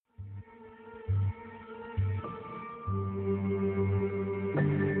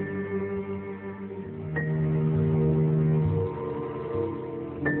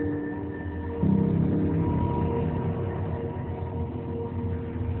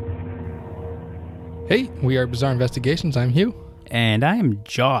Hey, we are Bizarre Investigations. I'm Hugh. And I am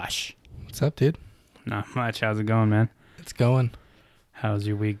Josh. What's up, dude? Not much. How's it going, man? It's going. How's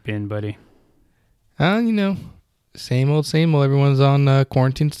your week been, buddy? Same old. Everyone's on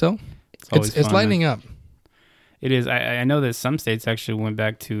quarantine still. It's fun, lightening up. It is. I know that some states actually went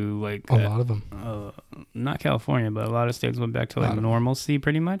back to like A lot of them. not California, but a lot of states went back to like normalcy,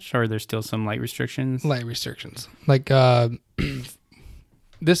 pretty much. Or there's still some light restrictions. Light restrictions. Like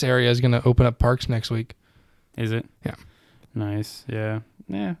this area is going to open up parks next week. Is it? Yeah. Nice. Yeah.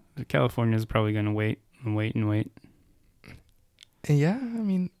 California is probably going to wait. And yeah, I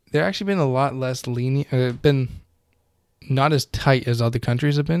mean, they're actually been a lot less lenient. Been not as tight as other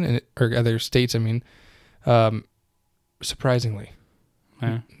countries have been, or other states. I mean, surprisingly,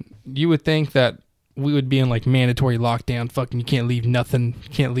 you would think that we would be in like mandatory lockdown. Fucking, you can't leave nothing. You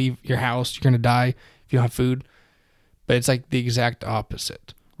can't leave your house. You're gonna die if you don't have food. But it's like the exact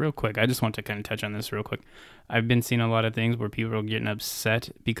opposite. Real quick, I just want to kind of touch on this real quick. I've been seeing a lot of things where people are getting upset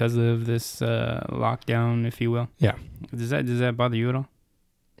because of this lockdown, if you will. Yeah. Does that bother you at all?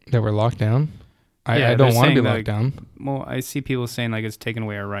 That we're locked down? I don't want to be locked down. Well, I see people saying like it's taking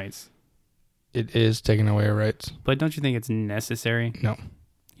away our rights. It is taking away our rights. But don't you think it's necessary? No.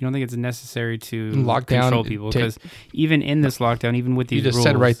 You don't think it's necessary to control people? Because even in this lockdown, even with these rules... You just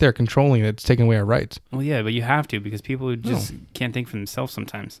said right there, controlling it's taking away our rights. Well, yeah, but you have to, because people just can't think for themselves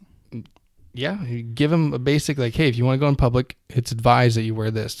sometimes. Yeah, you give them a basic, like, hey, if you want to go in public, it's advised that you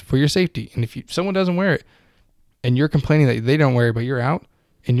wear this for your safety. And if someone doesn't wear it, and you're complaining that they don't wear it, but you're out,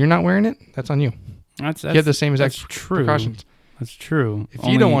 and you're not wearing it, that's on you. You have the same exact precautions. That's true. If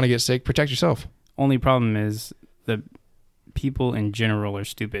you don't want to get sick, protect yourself. Only problem is that people in general are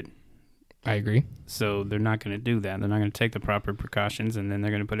stupid. I agree. So they're not going to do that. They're not going to take the proper precautions, and then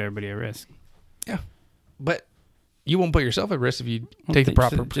they're going to put everybody at risk. Yeah. But you won't put yourself at risk if you take the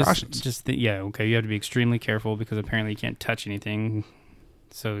proper precautions. Okay. You have to be extremely careful because apparently you can't touch anything.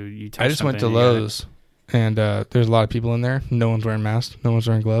 So you touch I just went to Lowe's, and there's a lot of people in there. No one's wearing masks. No one's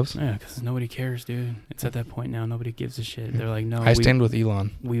wearing gloves. Yeah, because nobody cares, dude. It's at that point now. Nobody gives a shit. They're like, no. I stand with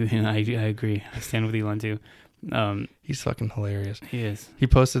Elon. I agree. I stand with Elon, too. He's fucking hilarious. He is. He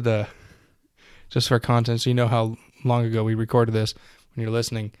posted just for content, so you know how long ago we recorded this when you're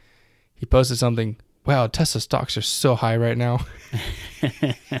listening. He posted something, wow, Tesla stocks are so high right now.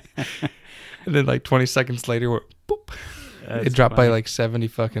 And then like 20 seconds later, boop. It dropped by like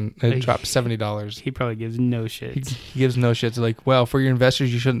dropped $70. He probably gives no shit. He gives no shit. It's like, well, for your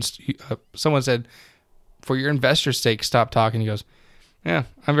investors, you shouldn't. Someone said, for your investors' sake, stop talking. He goes, yeah,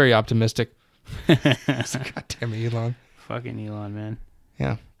 I'm very optimistic. God damn it, Elon. Fucking Elon, man.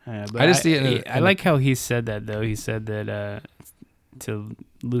 Yeah. But I just see. I like how he said that though. He said that to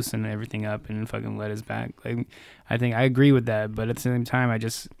loosen everything up and fucking let us back. Like, I think I agree with that, but at the same time,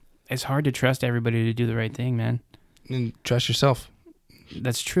 it's hard to trust everybody to do the right thing, man. And trust yourself.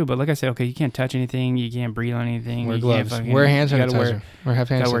 That's true, but like I said, okay, you can't touch anything, you can't breathe on anything. Wear gloves. Wear hand sanitizer. Or have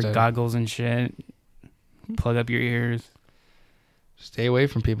hand sanitizer. Gotta wear goggles and shit. Plug up your ears. Stay away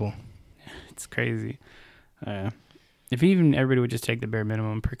from people. It's crazy. If even everybody would just take the bare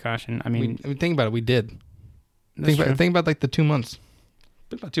minimum precaution, I mean, think about it. We did. Think about like the 2 months. It's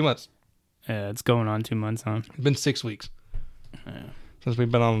been about 2 months. Yeah, it's going on 2 months, huh? It's been 6 weeks. Since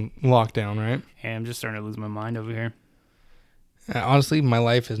we've been on lockdown, right? Yeah, I'm just starting to lose my mind over here. Honestly, my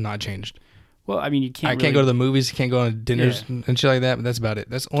life has not changed. Well, I mean, I can't go to the movies, can't go on dinners and shit like that, but that's about it.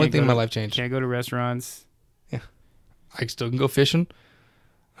 That's the only thing in my life changed. Can't go to restaurants. Yeah. I still can go fishing.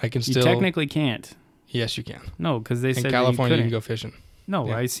 You technically can't. Yes, you can. No, because they said in California you can go fishing. No,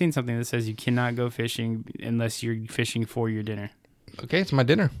 yeah. I've seen something that says you cannot go fishing unless you're fishing for your dinner. Okay, it's my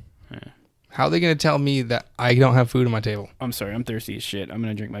dinner. Yeah. How are they going to tell me that I don't have food on my table? I'm sorry, I'm thirsty as shit. I'm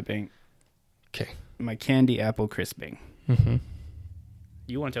going to drink my Bang. Okay. My candy apple crisp Bang. Mm-hmm.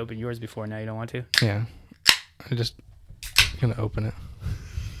 You wanted to open yours before, now you don't want to? Yeah. I'm just going to open it.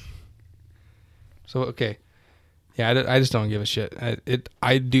 So, okay. Yeah, I just don't give a shit.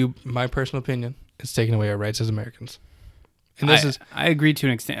 I do, my personal opinion, it's taking away our rights as Americans. And I agree to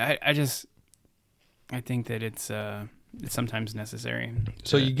an extent. I think that it's sometimes necessary.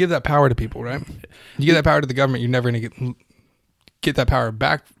 So you give that power to people, right? You give that power to the government, you're never going to get that power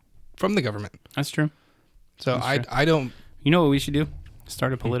back from the government. That's true. So I don't... You know what we should do?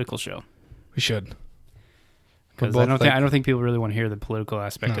 Start a political show. We should. Because I don't think people really want to hear the political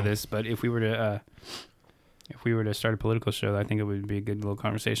aspect of this, but if we were to start a political show, I think it would be a good little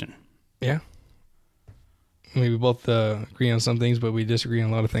conversation. Yeah. We both agree on some things, but we disagree on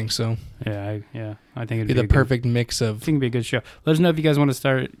a lot of things. So I think it'd be the perfect mix of. I think it'd be a good show. Let us know if you guys want to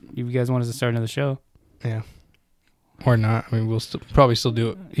start. If you guys want us to start another show. Yeah. Or not. I mean, we'll probably still do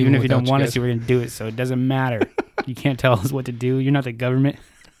it. Even if you don't want us to, we're going to do it, so it doesn't matter. You can't tell us what to do. You're not the government.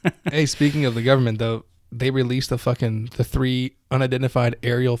 Hey, speaking of the government, though, they released the 3 unidentified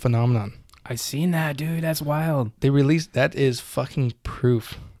aerial phenomenon. I seen that, dude. That's wild. They released... That is fucking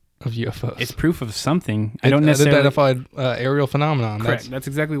proof of UFOs. It's proof of something. I don't necessarily... Unidentified aerial phenomenon. Correct. That's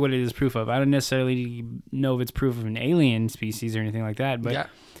exactly what it is proof of. I don't necessarily know if it's proof of an alien species or anything like that, but... Yeah.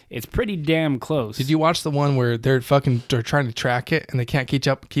 It's pretty damn close. Did you watch the one where they're trying to track it and they can't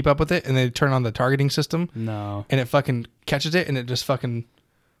keep up with it and they turn on the targeting system? No. And it fucking catches it and it just fucking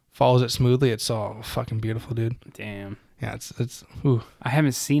follows it smoothly. It's all fucking beautiful, dude. Damn. Yeah, it's. Ooh. I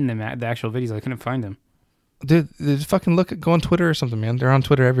haven't seen them the actual videos. I couldn't find them. Dude, just fucking go on Twitter or something, man. They're on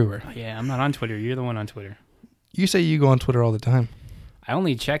Twitter everywhere. Oh, yeah, I'm not on Twitter. You're the one on Twitter. You say you go on Twitter all the time. I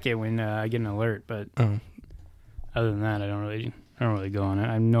only check it when I get an alert, but other than that, I don't really go on it.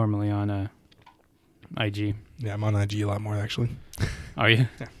 I'm normally on IG. Yeah, I'm on IG a lot more, actually. Are you?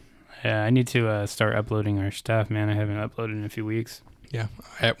 Yeah, I need to start uploading our stuff, man. I haven't uploaded in a few weeks. Yeah.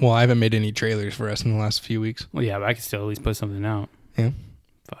 I haven't made any trailers for us in the last few weeks. Well, yeah, but I can still at least put something out. Yeah.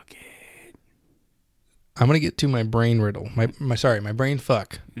 Fuck it. I'm going to get to my brain riddle. My brain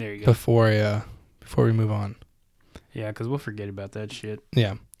fuck. There you go. Before we move on. Yeah, because we'll forget about that shit.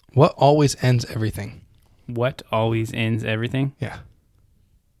 Yeah. What always ends everything? What always ends everything? Yeah.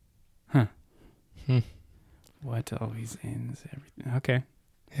 Huh. What always ends everything? Okay.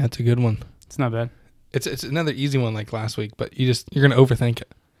 Yeah, it's a good one. It's not bad. It's another easy one like last week, but you're gonna overthink it.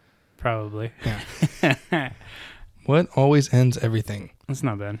 Probably. Yeah. What always ends everything? That's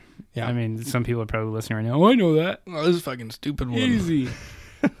not bad. Yeah. I mean, some people are probably listening right now. Oh, I know that. Oh, this is a fucking stupid one. Easy.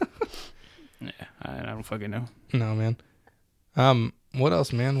 Yeah, I don't fucking know. No, man. What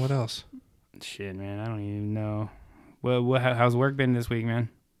else, man? What else? Shit, man, I don't even know. Well, how's work been this week, man?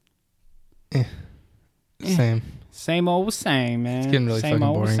 Same old same, man. It's getting really fucking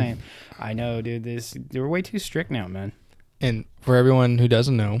boring. Same. I know, dude. They're way too strict now, man. And for everyone who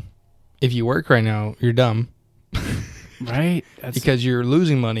doesn't know, if you work right now, you're dumb. Right? Because you're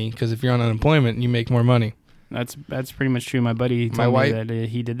losing money. Because if you're on unemployment, you make more money. That's pretty much true. My buddy told me that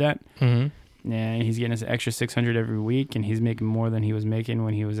he did that. Mm-hmm. Yeah, he's getting us extra $600 every week, and he's making more than he was making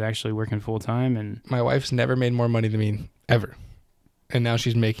when he was actually working full time. And my wife's never made more money than me ever, and now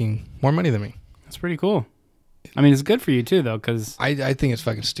she's making more money than me. That's pretty cool. I mean, it's good for you too, though, because I think it's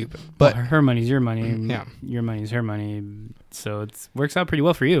fucking stupid. But her money's your money. Yeah, your money's her money, so it works out pretty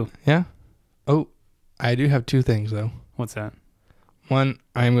well for you. Yeah. Oh, I do have 2 things though. What's that? One,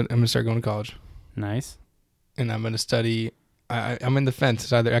 I'm gonna start going to college. Nice. And I'm gonna study. I'm in the fence.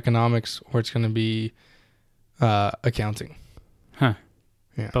 It's either economics or it's going to be accounting. Huh.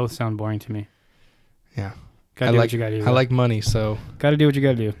 Yeah. Both sound boring to me. Yeah. Gotta do what you gotta do. I like money, so. Gotta do what you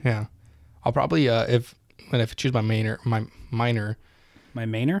gotta do. Yeah. I'll probably, if I choose my minor. My minor? My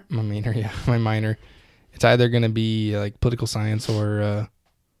minor, yeah. My minor. It's either going to be like political science or,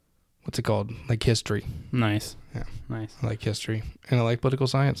 what's it called? Like history. Nice. Yeah. Nice. I like history. And I like political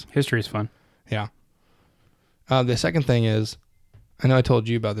science. History is fun. Yeah. The second thing is, I know I told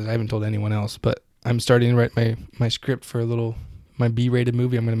you about this. I haven't told anyone else, but I'm starting to write my script for my B-rated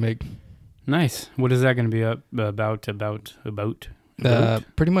movie I'm going to make. Nice. What is that going to be about?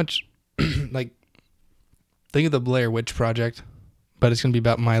 Pretty much, like, think of the Blair Witch Project, but it's going to be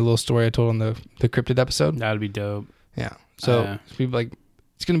about my little story I told on the cryptid episode. That would be dope. Yeah. So it's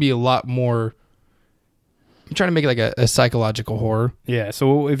going to be a lot more. I'm trying to make it like a psychological horror. Yeah,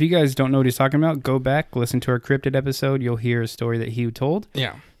 so if you guys don't know what he's talking about, go back, listen to our cryptid episode. You'll hear a story that he told.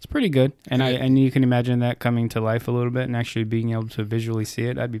 Yeah. It's pretty good. And you can imagine that coming to life a little bit and actually being able to visually see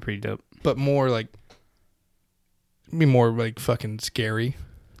it. That'd be pretty dope. But more like fucking scary.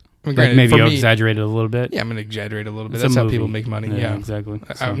 I mean, like maybe you'll exaggerate it a little bit. Yeah, I'm going to exaggerate it a little bit. That's how people make money. Yeah. Exactly.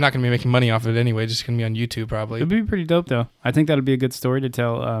 I'm not going to be making money off of it anyway. Just going to be on YouTube probably. It'd be pretty dope though. I think that'd be a good story to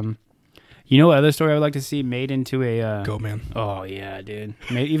tell. You know what other story I would like to see made into a... Goat Man. Oh, yeah, dude.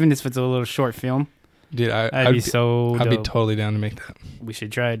 Even if it's a little short film. Dude, I'd be so dope. I'd be totally down to make that. We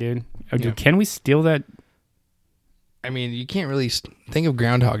should try it, dude. Oh, dude, can we steal that? I mean, you can't really... Think of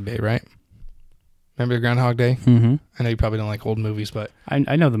Groundhog Day, right? Remember Groundhog Day? Mm-hmm. I know you probably don't like old movies, but...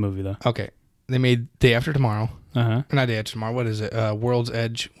 I know the movie, though. Okay. They made Day After Tomorrow. Uh-huh. Not Day After Tomorrow. What is it? World's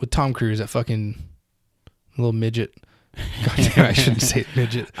Edge with Tom Cruise, that fucking little midget... God damn, I shouldn't say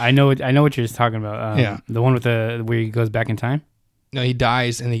midget. I know what you're talking about. Yeah, the one with where he goes back in time. No, he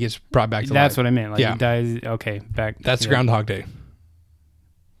dies and he gets brought back to life. That's what I meant. Like he dies. Okay, back. That's Groundhog Day.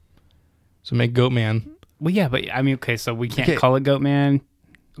 So make Goat Man. Well, yeah, but I mean, okay, so we can't call it Goat Man.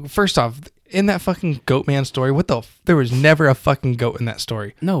 First off, in that fucking Goat Man story, there was never a fucking goat in that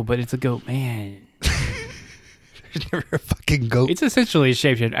story. No, but it's a Goat Man. There's never a fucking goat. It's essentially a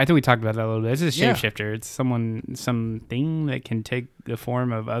shapeshifter. I think we talked about that a little bit. It's a shapeshifter. It's something that can take the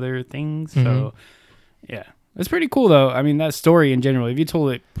form of other things. Mm-hmm. So, yeah. It's pretty cool, though. I mean, that story in general, if you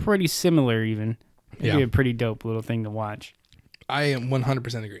told it pretty similar even, it'd be a pretty dope little thing to watch. I am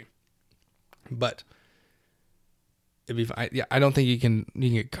 100% agree. But, I don't think you can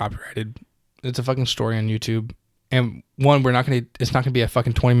get copyrighted. It's a fucking story on YouTube. And one, it's not going to be a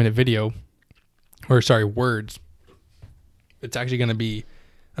fucking 20-minute video. Or, sorry, words. It's actually going to be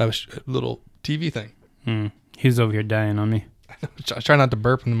a little TV thing. He's over here dying on me. I try not to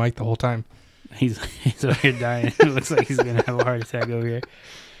burp in the mic the whole time. He's over here dying. It looks like he's gonna have a heart attack over here.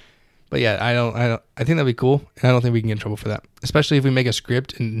 But yeah, I think that'd be cool, and I don't think we can get in trouble for that. Especially if we make a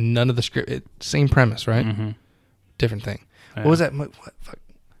script and none of the script, same premise, right? Mm-hmm. Different thing. Yeah. What was that? Fuck.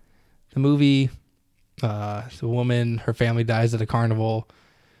 The movie, the woman, her family dies at a carnival,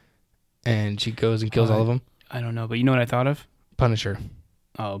 and she goes and kills all of them. I don't know, but you know what I thought of? Punisher.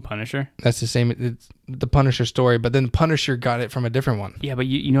 Oh, Punisher? That's the same. It's the Punisher story, but then Punisher got it from a different one. Yeah, but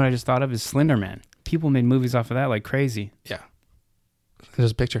you know what I just thought of is Slender Man. People made movies off of that like crazy. Yeah.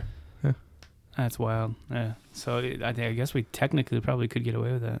 There's a picture. Yeah. That's wild. Yeah. So I guess we technically probably could get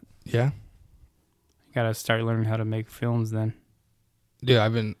away with that. Yeah. Gotta start learning how to make films then.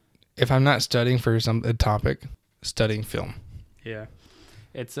 Dude, if I'm not studying for a topic, studying film. Yeah.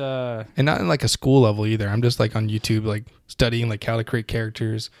 It's and not in like a school level either. I'm just like on YouTube, like studying like how to create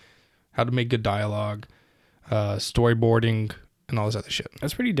characters, how to make good dialogue, storyboarding, and all this other shit.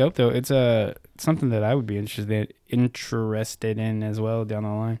 That's pretty dope though. It's something that I would be interested in as well down the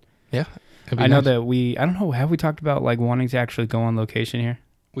line. Yeah, I know that I don't know, have we talked about like wanting to actually go on location here?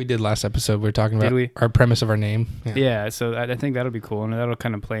 We did last episode. We were talking about our premise of our name. Yeah, so I think that'll be cool, and that'll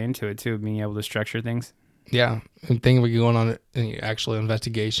kind of play into it too, being able to structure things. Yeah, and thinking we going on actual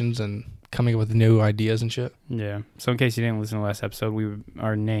investigations and coming up with new ideas and shit. Yeah. So in case you didn't listen to the last episode,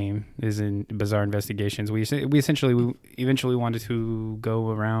 our name is in Bizarre Investigations. We eventually wanted to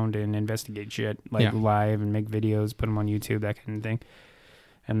go around and investigate shit live and make videos, put them on YouTube, that kind of thing.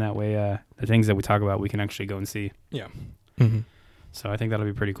 And that way, the things that we talk about, we can actually go and see. Yeah. Mm-hmm. So I think that'll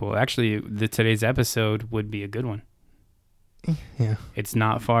be pretty cool. Actually, today's episode would be a good one. Yeah. It's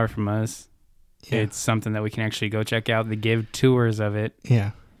not far from us. Yeah. It's something that we can actually go check out. They give tours of it.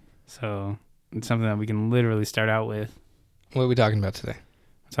 Yeah. So it's something that we can literally start out with. What are we talking about today?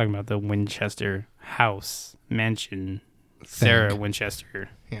 We're talking about the Winchester house, mansion, Sarah Winchester,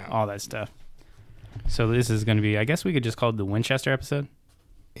 all that stuff. So this is going to be, I guess we could just call it the Winchester episode.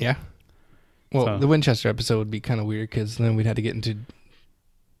 Yeah. Well, the Winchester episode would be kind of weird because then we'd have to get into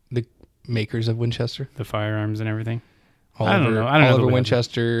the makers of Winchester. The firearms and everything. I don't know. Oliver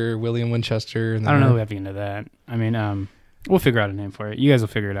Winchester, William Winchester. And I don't know who we have to get into that. I mean, we'll figure out a name for it. You guys will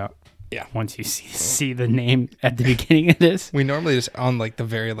figure it out. Yeah. Once you see the name at the beginning of this. We normally just on like the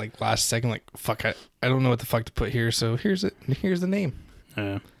very like last second, like, fuck, I don't know what the fuck to put here. So here's it. Here's the name.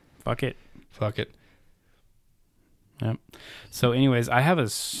 Fuck it. Fuck it. Yep. So anyways, I have a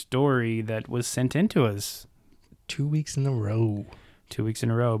story that was sent in to us. 2 weeks in a row. 2 weeks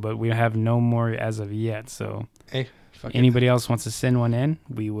in a row, but we have no more as of yet. So hey. Anybody else wants to send one in,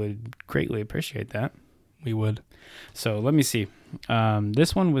 we would greatly appreciate that. We would. So let me see.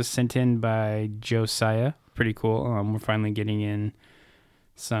 This one was sent in by Josiah. Pretty cool. We're finally getting in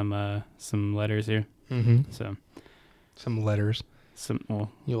some letters here. Mm-hmm. So some letters. You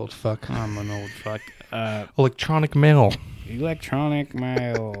old fuck. I'm an old fuck. Electronic mail. Electronic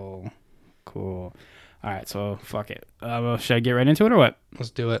mail. Cool. All right. So fuck it. Should I get right into it or what?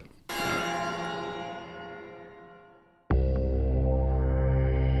 Let's do it.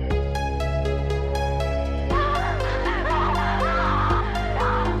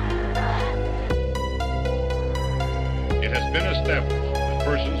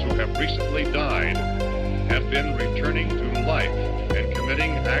 Recently died have been returning to life and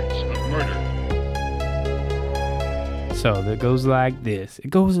committing acts of murder. So that goes like this. It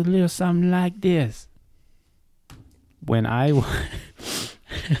goes a little something like this. When I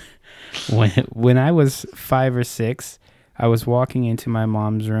was 5 or 6, I was walking into my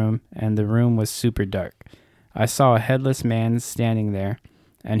mom's room and the room was super dark. I saw a headless man standing there,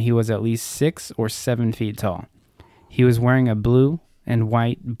 and he was at least 6 or 7 feet tall. He was wearing a blue and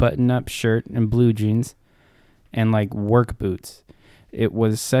white button-up shirt and blue jeans and like work boots. It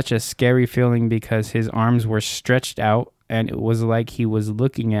was such a scary feeling because his arms were stretched out and it was like he was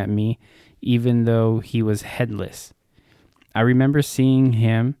looking at me even though he was headless. I remember seeing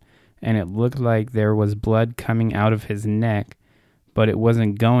him and it looked like there was blood coming out of his neck, but it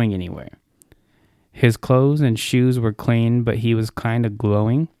wasn't going anywhere. His clothes and shoes were clean, but he was kind of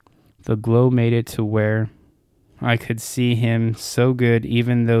glowing. The glow made it to where I could see him so good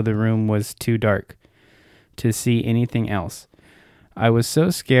even though the room was too dark to see anything else. I was so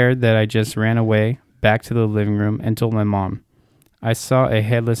scared that I just ran away back to the living room and told my mom. I saw a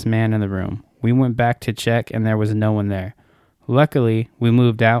headless man in the room. We went back to check and there was no one there. Luckily, we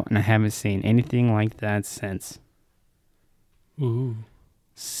moved out and I haven't seen anything like that since. Ooh.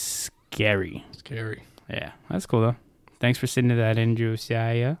 Scary. Yeah, that's cool though. Thanks for sending that in,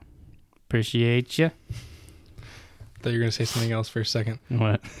 Josiah. Appreciate you. Thought you were going to say something else for a second.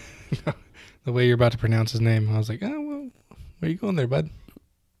 What? The way you're about to pronounce his name, I was like, oh, well, where you going there, bud?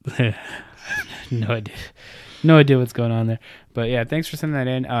 No idea what's going on there. But yeah, thanks for sending that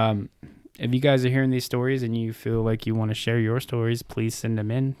in. If you guys are hearing these stories and you feel like you want to share your stories, please send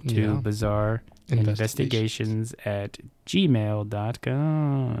them in to Bizarre Investigations at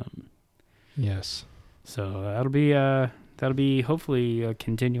gmail.com. Yes. So that'll be hopefully a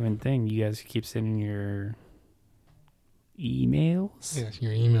continuing thing. You guys keep sending your emails. Yes,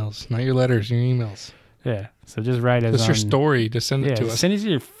 your emails, not your letters, your emails. Yeah. So just write us. Just your story. Just send it to us. Send us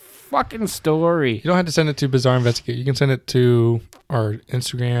your fucking story. You don't have to send it to Bizarre Investigate. You can send it to our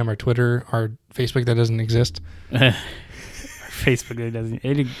Instagram, our Twitter, our Facebook that doesn't exist. Our Facebook that doesn't.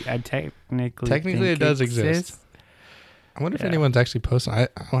 Technically it does exist. I wonder if anyone's actually posting. I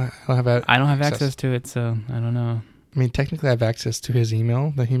don't have access to it, so I don't know. I mean, technically, I have access to his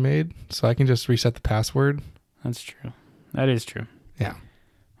email that he made, so I can just reset the password. That's true. That is true. Yeah.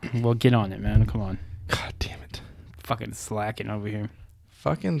 Well, get on it, man. Come on. God damn it. Fucking slacking over here.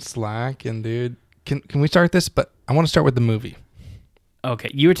 Fucking slacking, dude. Can we start this? But I want to start with the movie.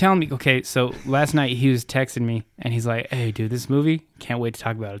 Okay. You were telling me, okay, so last night he was texting me, and he's like, hey, dude, this movie, can't wait to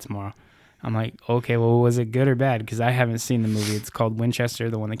talk about it tomorrow. I'm like, okay, well, was it good or bad? Because I haven't seen the movie. It's called Winchester,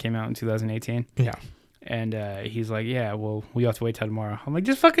 the one that came out in 2018. Yeah. And he's like, yeah, well, we have to wait till tomorrow. I'm like,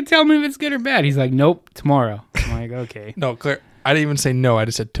 just fucking tell me if it's good or bad. He's like, nope, tomorrow. I'm like, okay. No, Claire, I didn't even say no. I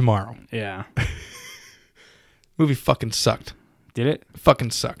just said tomorrow. Yeah. Movie fucking sucked. Did it? Fucking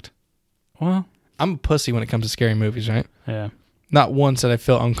sucked. Well, I'm a pussy when it comes to scary movies, right? Yeah. Not once did I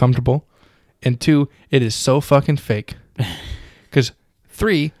feel uncomfortable. And 2, it is so fucking fake. Because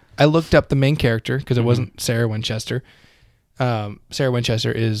 3, I looked up the main character because it wasn't Sarah Winchester. Sarah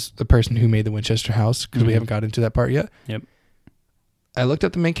Winchester is the person who made the Winchester house because we haven't got into that part yet. Yep. I looked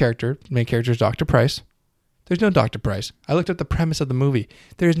up the main character. The main character is Dr. Price. There's no Dr. Price. I looked up the premise of the movie.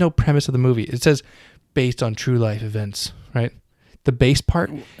 There is no premise of the movie. It says based on true life events, right? The base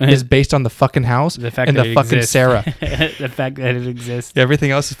part is based on the fucking house and the fucking exists. Sarah. The fact that it exists.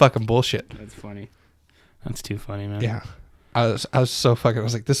 Everything else is fucking bullshit. That's funny. That's too funny, man. Yeah. I was so fucking. I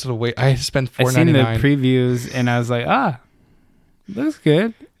was like, this is a wait. I had to spend $4.99. I seen the previews and I was like, looks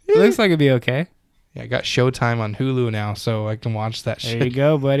good. Yeah. Looks like it'd be okay. Yeah, I got Showtime on Hulu now, so I can watch that shit. There you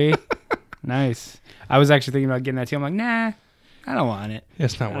go, buddy. Nice. I was actually thinking about getting that too. I'm like, nah, I don't want it.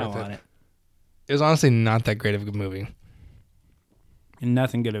 It's not worth it. It was honestly not that great of a movie.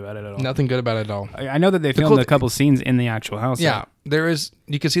 Nothing good about it at all. Nothing good about it at all. I know that they filmed a couple scenes in the actual house. Yeah, there is.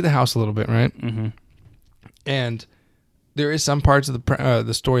 You can see the house a little bit, right? Mm-hmm. And there is some parts of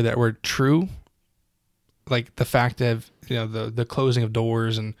the story that were true, like the fact of the closing of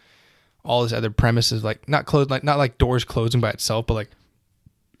doors and all this other premises, like not like doors closing by itself, but like,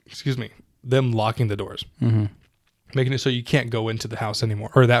 excuse me, them locking the doors, making it so you can't go into the house anymore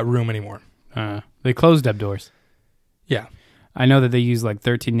or that room anymore. They closed up doors. Yeah, I know that they use like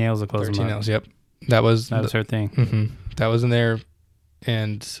 13 nails to close them up. 13 nails. Yep, that was her thing. Mm-hmm. That was in there,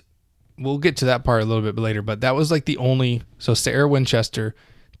 and we'll get to that part a little bit later. But that was like the only. So Sarah Winchester,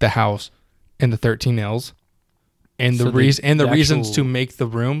 the house, and the 13 nails. And the reasons to make the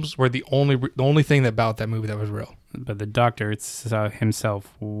rooms were the only thing about that movie that was real. But the doctor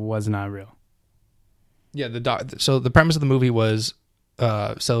himself was not real. Yeah, so the premise of the movie was,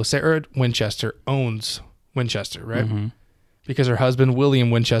 so Sarah Winchester owns Winchester, right? Mm-hmm. Because her husband William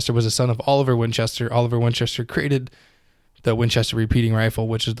Winchester was the son of Oliver Winchester. Oliver Winchester created the Winchester repeating rifle,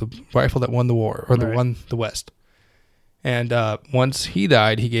 which is the rifle that won the war or won the West. And once he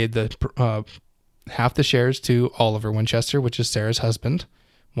died, he gave the half the shares to Oliver Winchester, which is Sarah's husband.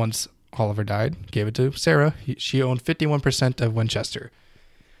 Once Oliver died, gave it to Sarah. She owned 51% of Winchester,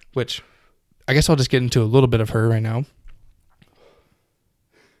 which I guess I'll just get into a little bit of her right now.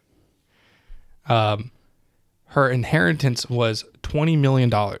 Her inheritance was $20 million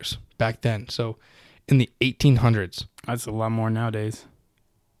back then. So in the 1800s. That's a lot more nowadays.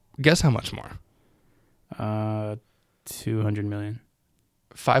 Guess how much more? 200 million.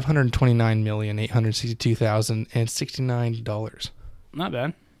 $529,862,069. Not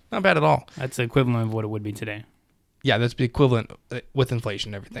bad. Not bad at all. That's the equivalent of what it would be today. Yeah, that's the equivalent with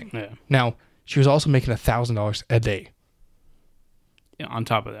inflation and everything. Yeah. Now, she was also making $1,000 a day. Yeah, on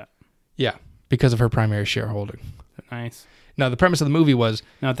top of that. Yeah, because of her primary shareholding. Nice. Now, the premise of the movie was...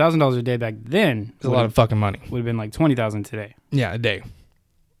 Now, $1,000 a day back then... It's a lot of fucking money. Would have been like $20,000 today. Yeah, a day.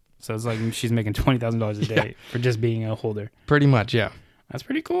 So it's like she's making $20,000 a day for just being a holder. Pretty much, yeah. That's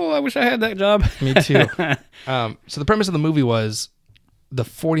pretty cool. I wish I had that job. Me too. So the premise of the movie was the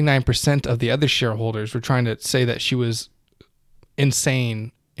 49% of the other shareholders were trying to say that she was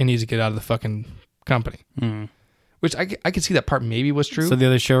insane and needs to get out of the fucking company. Mm. Which I could see that part maybe was true. So the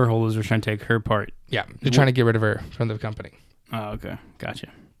other shareholders were trying to take her part. Yeah, they're trying to get rid of her from the company. Oh, okay. Gotcha.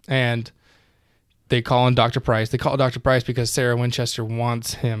 And they call in Dr. Price. They call Dr. Price because Sarah Winchester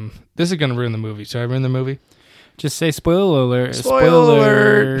wants him. This is going to ruin the movie. Should I ruin the movie? Just say spoiler alert. Spoiler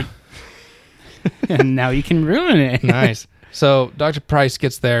alert. And now you can ruin it. Nice. So Dr. Price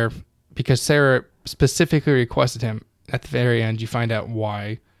gets there because Sarah specifically requested him. At the very end, you find out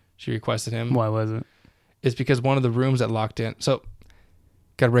why she requested him. Why was it? It's because one of the rooms that locked in. So,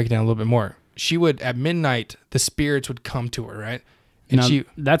 got to break it down a little bit more. She would, at midnight, the spirits would come to her, right? And now,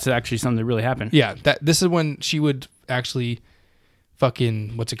 that's actually something that really happened. Yeah. This is when she would actually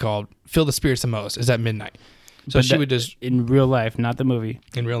fucking, what's it called? Feel the spirits the most, is at midnight. So but she would just... In real life, not the movie.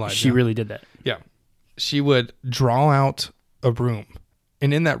 In real life. She really did that. Yeah. She would draw out a room.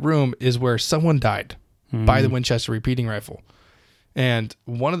 And in that room is where someone died by the Winchester repeating rifle. And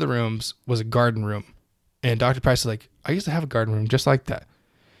one of the rooms was a garden room. And Dr. Price is like, I used to have a garden room just like that.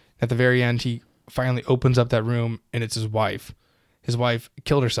 At the very end, he finally opens up that room, and it's his wife. His wife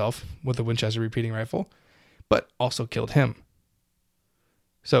killed herself with a Winchester repeating rifle, but also killed him.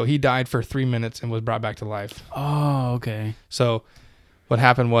 So he died for 3 minutes and was brought back to life. Oh, okay. So what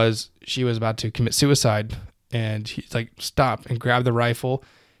happened was she was about to commit suicide, and he's like, stop, and grabbed the rifle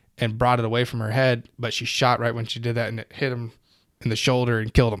and brought it away from her head, but she shot right when she did that, and it hit him in the shoulder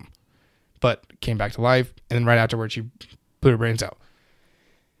and killed him. But came back to life, and then right afterwards, she blew her brains out.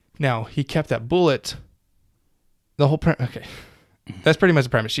 Now, he kept that bullet. The whole okay. That's pretty much the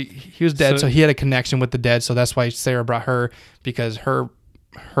premise. He was dead, so he had a connection with the dead, so that's why Sarah brought her, because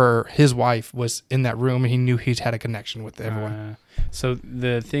his wife was in that room, and he knew he'd had a connection with everyone. So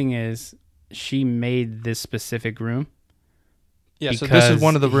the thing is, she made this specific room. Yeah, so this is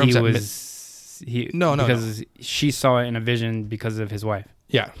one of the rooms because she saw it in a vision because of his wife.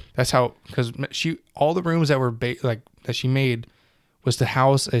 Yeah, that's how, because all the rooms that were that she made was to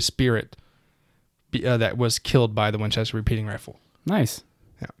house a spirit that was killed by the Winchester repeating rifle. Nice.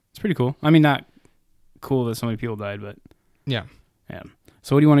 Yeah, it's pretty cool. I mean, not cool that so many people died, but yeah.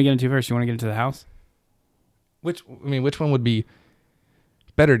 So what do you want to get into first? You want to get into the house? Which one would be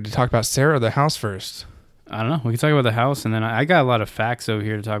better to talk about, Sarah or the house first? I don't know. We can talk about the house, and then I got a lot of facts over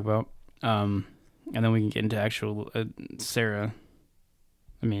here to talk about, and then we can get into actual Sarah.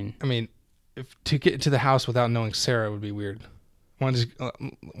 I mean, if to get into the house without knowing Sarah would be weird. Want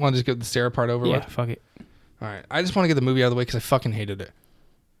to just get the Sarah part over with? Yeah, fuck it. All right. I just want to get the movie out of the way because I fucking hated it.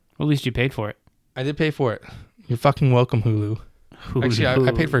 Well, at least you paid for it. I did pay for it. You're fucking welcome, Hulu. Actually,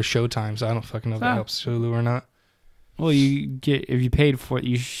 I paid for Showtime, so I don't fucking know if that helps Hulu or not. Well, if you paid for it,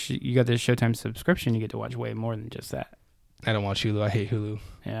 you got the Showtime subscription, you get to watch way more than just that. I don't watch Hulu. I hate Hulu.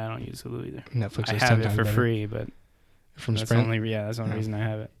 Yeah, I don't use Hulu either. Netflix I is have 10 it times for better. free, but from that's Sprint. that's the only reason I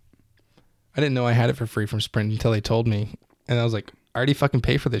have it. I didn't know I had it for free from Sprint until they told me, and I was like, I already fucking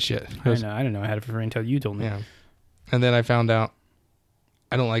pay for this shit. I didn't know I had it for free until you told me. Yeah, and then I found out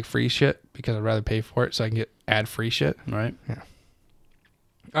I don't like free shit because I'd rather pay for it so I can get ad-free shit. Right. Yeah.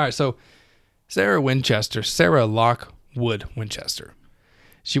 All right, so Sarah Lockwood Winchester.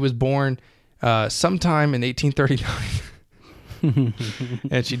 She was born sometime in 1839,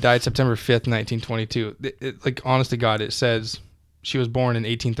 and she died September 5th, 1922. Like, honest to God, it says she was born in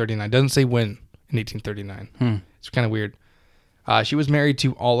 1839. It doesn't say when in 1839. It's kind of weird. She was married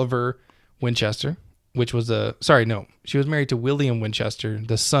to Oliver Winchester, which was she was married to William Winchester,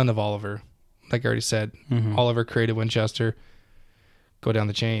 the son of Oliver. Like I already said, Oliver created Winchester. Go down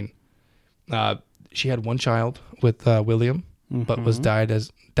the chain. She had one child with William, but died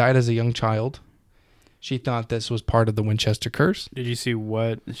as a young child. She thought this was part of the Winchester curse. Did you see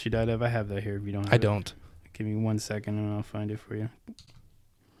what she died of? I have that here if you don't have I it. don't. Give me 1 second and I'll find it for you.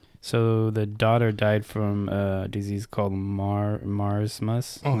 So the daughter died from a disease called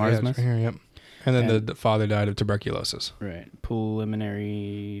marasmus. Oh, yeah, it's right here, yep. And then the father died of tuberculosis. Right.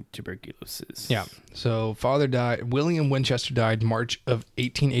 Pulmonary tuberculosis. Yeah. So father died. William Winchester died March of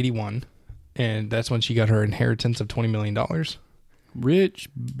 1881. And that's when she got her inheritance of $20 million. Rich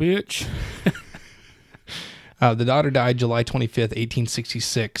bitch. The daughter died July 25th,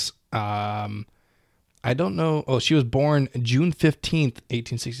 1866. I don't know. Oh, she was born June 15th,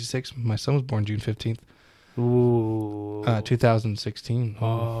 1866. My son was born June 15th. Ooh. 2016.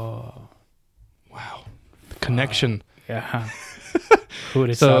 Oh. Wow. The connection. Yeah. Who would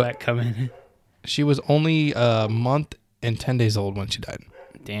have saw that coming? She was only a month and 10 days old when she died.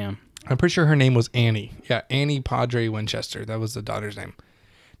 Damn. I'm pretty sure her name was Annie. Yeah, Annie Padre Winchester. That was the daughter's name.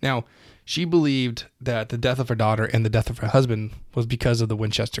 Now, she believed that the death of her daughter and the death of her husband was because of the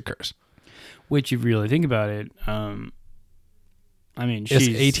Winchester curse. Which, if you really think about it, I mean, it's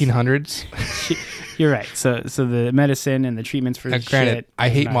 1800s. You're right. So the medicine and the treatments for granted, shit. I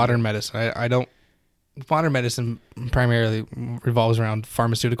hate modern medicine. I don't. Modern medicine primarily revolves around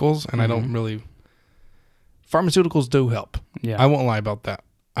pharmaceuticals, and I don't really. Pharmaceuticals do help. Yeah, I won't lie about that.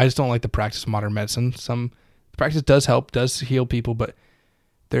 I just don't like the practice of modern medicine. The practice does help, does heal people, but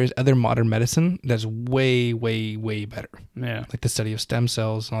there's other modern medicine that's way, way, way better. Yeah, like the study of stem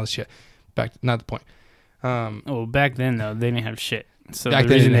cells and all this shit. Not the point. Back then though, they didn't have shit. So back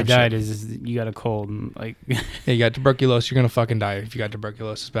the reason they they died is you got a cold and like. Yeah, you got tuberculosis. You're gonna fucking die if you got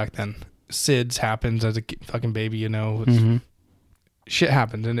tuberculosis back then. SIDS happens as a fucking baby, you know. Shit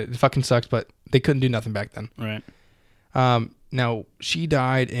happens and it fucking sucks, but they couldn't do nothing back then. Right. Now she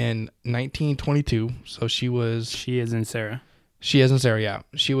died in 1922, so she as in Sarah. She as in Sarah, yeah.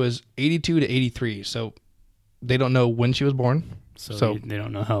 She was 82 to 83, so they don't know when she was born. So they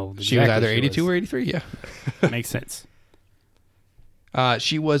don't know how she was either 82 or 83. Yeah, makes sense.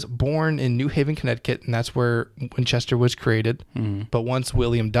 She was born in New Haven, Connecticut, and that's where Winchester was created. But once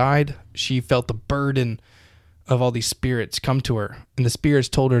William died, she felt the burden of all these spirits come to her, and the spirits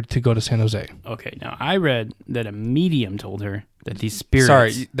told her to go to San Jose. Okay, now I read that a medium told her that these spirits.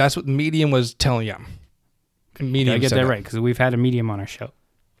 Sorry, that's what the medium was telling you. Medium. I get that right because we've had a medium on our show.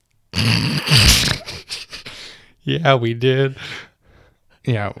 Yeah, we did.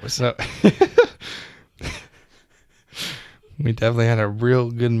 Yeah, so we definitely had a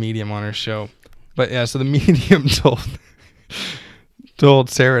real good medium on our show. But yeah, so the medium told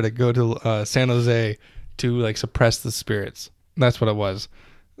Sarah to go to San Jose to like suppress the spirits. That's what it was.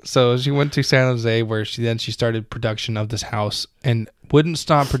 So she went to San Jose where she started production of this house and wouldn't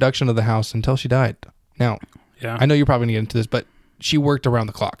stop production of the house until she died. Now, yeah, I know you're probably going to get into this, but she worked around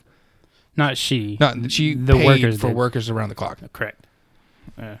the clock. Not she. She the paid workers for did. Workers around the clock. Correct.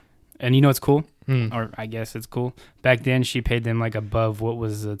 And you know what's cool? Or I guess it's cool. Back then, she paid them like above what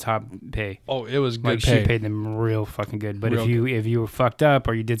was the top pay. Oh, it was good like pay. She paid them real fucking good. But real if you were fucked up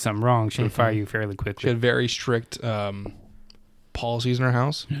or you did something wrong, she would fire you fairly quickly. She had very strict policies in her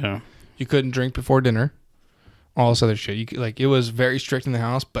house. Yeah. You couldn't drink before dinner. All this other shit. It was very strict in the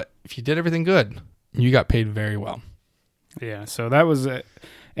house, but if you did everything good, you got paid very well. Yeah, so that was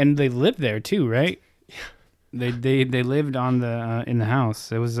and they lived there too, right? They lived on the in the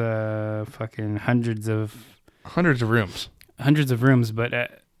house. It was fucking hundreds of rooms. Hundreds of rooms, but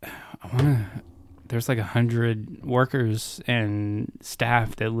there's like 100 workers and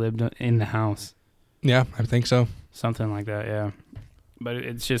staff that lived in the house. Yeah, I think so. Something like that, yeah. But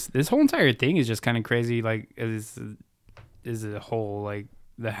it's just this whole entire thing is just kind of crazy. Like, is a whole like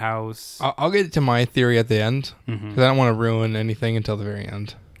the house. I'll get to my theory at the end because I don't want to ruin anything until the very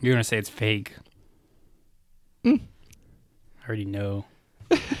end. You're gonna say it's fake. I already know.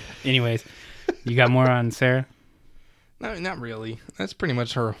 Anyways, you got more on Sarah? No, not really. That's pretty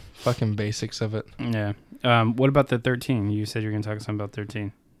much her fucking basics of it. Yeah. What about the 13? You said you were gonna talk something about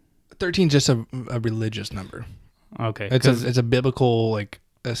 13. 13 is just a religious number. Okay. It's a biblical like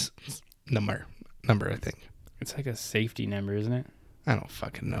number. I think it's like a safety number, isn't it? I don't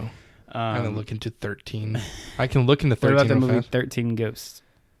fucking know. I'm gonna look into 13. I can look into 13. What about the movie fast. 13 Ghosts?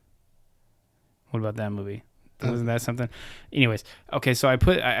 What about that movie? Wasn't that something? Anyways, okay. So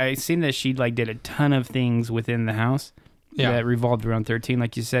I seen that she like did a ton of things within the house that revolved around 13.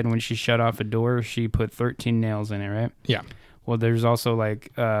 Like you said, when she shut off a door, she put 13 nails in it, right? Yeah. Well, there's also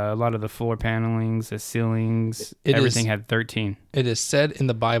like a lot of the floor panelings, the ceilings, everything had 13. It is said in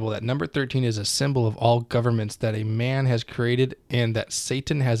the Bible that number 13 is a symbol of all governments that a man has created and that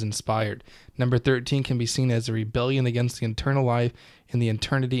Satan has inspired. Number 13 can be seen as a rebellion against the eternal life and the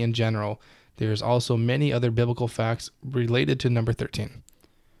eternity in general. There's also many other biblical facts related to number 13.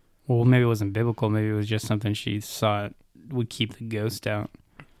 Well, maybe it wasn't biblical. Maybe it was just something she thought would keep the ghost out.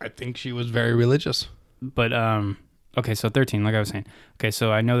 I think she was very religious. But, okay, so 13, like I was saying. Okay,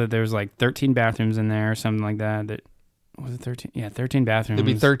 so I know that there's like 13 bathrooms in there or something like that. Was it 13? Yeah, 13 bathrooms.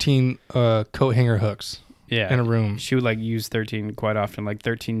 There'd be 13 coat hanger hooks in a room. She would like use 13 quite often, like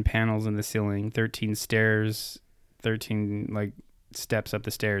 13 panels in the ceiling, 13 stairs, 13 like steps up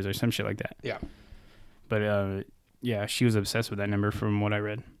the stairs or some shit like that. Yeah. But yeah, she was obsessed with that number from what I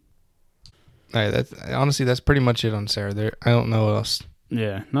read. That's pretty much it on Sarah. There, I don't know what else.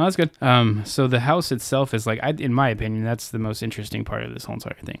 Yeah, no, that's good. So the house itself is like, in my opinion, that's the most interesting part of this whole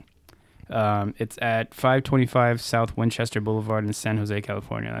entire thing. It's at 525 South Winchester Boulevard in San Jose,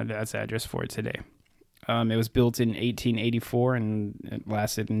 California. That's the address for it today. It was built in 1884 and it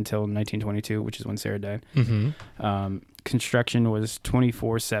lasted until 1922, which is when Sarah died. Mm-hmm. Construction was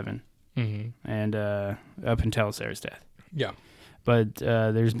 24/7, and up until Sarah's death. Yeah, but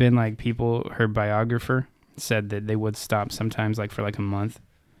there's been like people. Her biographer said that they would stop sometimes, like for like a month.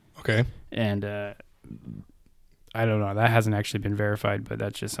 Okay. And I don't know. That hasn't actually been verified, but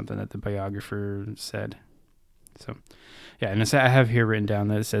that's just something that the biographer said. So, yeah, and I have here written down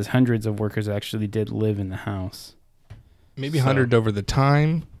that it says hundreds of workers actually did live in the house. Maybe 100 over the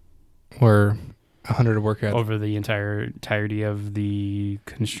time, or 100 work over the entirety of the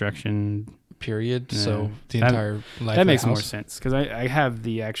construction period. Yeah. So the entire life. That makes more sense because I have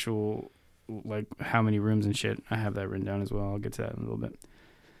the actual like how many rooms and shit. I have that written down as well. I'll get to that in a little bit.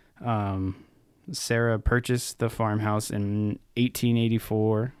 Sarah purchased the farmhouse in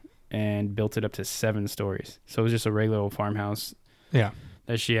 1884 and built it up to 7 stories. So it was just a regular old farmhouse. Yeah.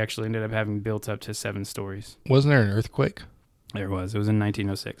 That she actually ended up having built up to 7 stories. Wasn't there an earthquake? There was. It was in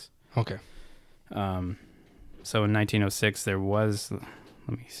 1906. Okay. So in 1906 there was.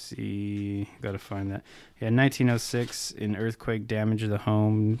 Let me see. Got to find that. Yeah, in 1906, an earthquake damaged the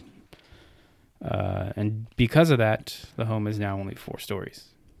home. And because of that, the home is now only 4 stories.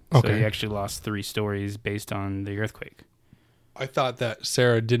 Okay. So he actually lost 3 stories based on the earthquake. I thought that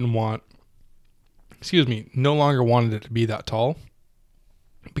Sarah no longer wanted it to be that tall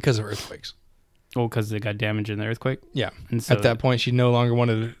because of earthquakes. Oh, because it got damaged in the earthquake? Yeah. And so at that point, she no longer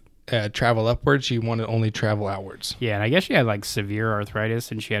wanted to travel upwards. She wanted only travel outwards. Yeah, and I guess she had like severe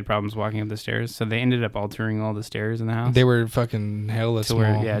arthritis and she had problems walking up the stairs. So they ended up altering all the stairs in the house. They were fucking hella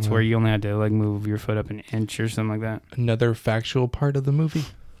small. It's where you only had to like move your foot up an inch or something like that. Another factual part of the movie.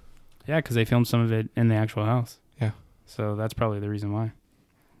 Yeah, because they filmed some of it in the actual house. Yeah. So that's probably the reason why.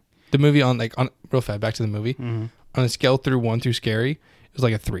 The movie on real fast, back to the movie. Mm-hmm. On a scale through 1 through scary, it was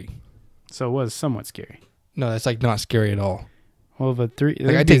like a 3. So it was somewhat scary. No, that's like not scary at all. Well, but 3.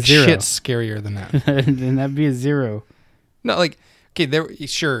 Like I think shit's scarier than that. Then that'd be a 0. No, like okay,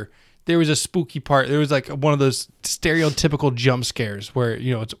 there was a spooky part. There was like one of those stereotypical jump scares where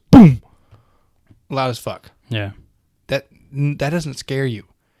it's boom, loud as fuck. Yeah. That doesn't scare you.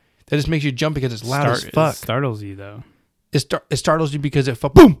 That just makes you jump because it's loud as fuck. It startles you though. It startles you because it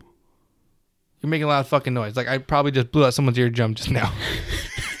boom. You're making a loud fucking noise. Like I probably just blew out someone's eardrum just now.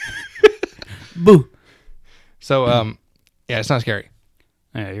 Boo. So yeah, it's not scary.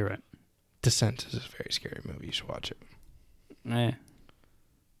 Yeah, you're right. Descent is a very scary movie. You should watch it. Yeah.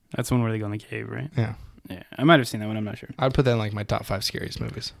 That's one where they go in the cave, right? Yeah. Yeah. I might have seen that one. I'm not sure. I'd put that in like my top 5 scariest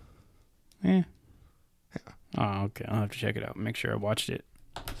movies. Yeah. Oh, okay. I'll have to check it out. Make sure I watched it.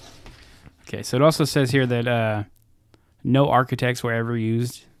 Okay. So it also says here that no architects were ever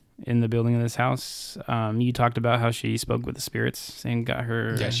used in the building of this house. You talked about how she spoke with the spirits and got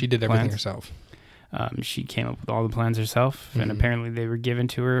her. Yeah, she did everything herself. She came up with all the plans herself, and apparently they were given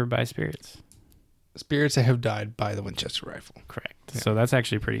to her by spirits. Spirits that have died by the Winchester rifle. Correct. Yeah. So that's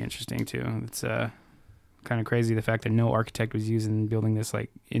actually pretty interesting too. It's kind of crazy the fact that no architect was used in building this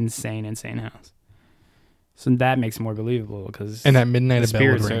like insane house. So that makes it more believable because and at midnight a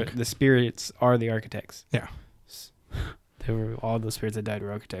bell would ring. The spirits are the architects. Yeah. All the spirits that died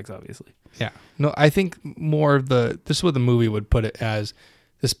were architects, obviously. Yeah. No, I think more of this is what the movie would put it as.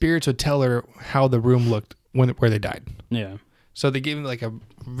 The spirits would tell her how the room looked where they died. Yeah. So they gave him like a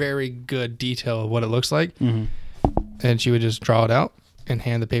very good detail of what it looks like, and she would just draw it out and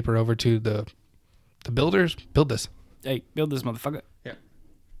hand the paper over to the builders. Build this. Hey, build this motherfucker. Yeah.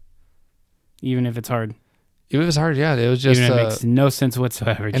 Even if it's hard. Even if it's hard, yeah. It was just. Even if it makes no sense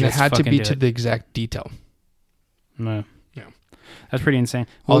whatsoever. And it had to be to the exact detail. No. Yeah. That's pretty insane.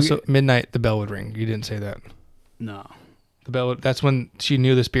 Also, midnight the bell would ring. You didn't say that. No. The bell. That's when she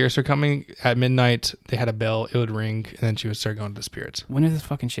knew the spirits were coming. At midnight, they had a bell. It would ring, and then she would start going to the spirits. When did this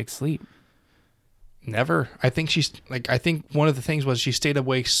fucking chick sleep? Never. I think I think one of the things was she stayed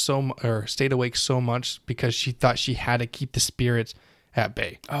awake so much because she thought she had to keep the spirits at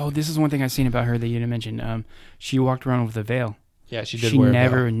bay. Oh, this is one thing I've seen about her that you didn't mention. She walked around with a veil. Yeah, she did. She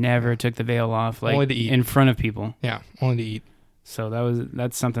never took the veil off, like only to eat. In front of people. Yeah, only to eat. So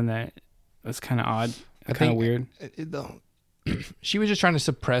that's something that was kind of odd, kind of weird. She was just trying to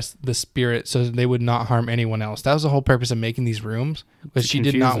suppress the spirit so they would not harm anyone else. That was the whole purpose of making these rooms. But she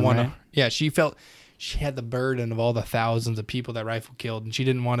did not want to. Right? Yeah, she felt she had the burden of all the thousands of people that rifle killed, and she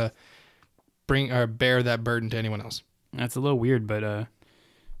didn't want to bring or bear that burden to anyone else. That's a little weird, but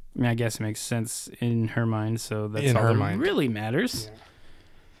I mean, I guess it makes sense in her mind, so that's in all her that mind. really matters.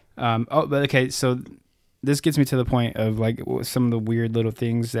 Yeah. But okay, so this gets me to the point of like some of the weird little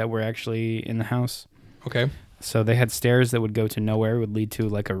things that were actually in the house. Okay. So they had stairs that would go to nowhere, would lead to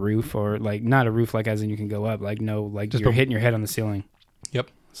like a roof, or like not a roof like as in you can go up, like no, like Just you're hitting your head on the ceiling. Yep.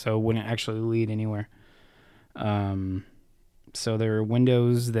 So it wouldn't actually lead anywhere. So there are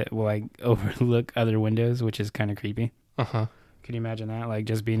windows that will like overlook other windows, which is kind of creepy. Uh-huh. Can you imagine that? Like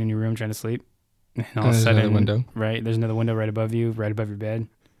just being in your room trying to sleep, and all And of a there's sudden, another window. right? There's another window right above you, right above your bed.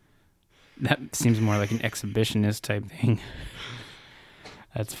 That seems more like an exhibitionist type thing.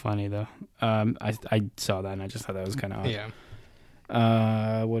 That's funny though. I saw that and I just thought that was kind of odd.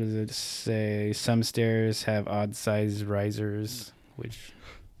 Yeah. What does it say? Some stairs have odd size risers, which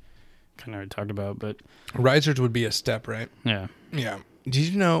kind of already talked about, but Risers would be a step, right? yeah. Yeah. Did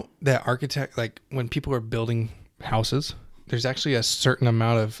you know that architect, like when people are building houses, there's actually a certain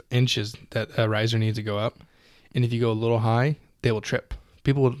amount of inches that a riser needs to go up, and if you go a little high, they will trip.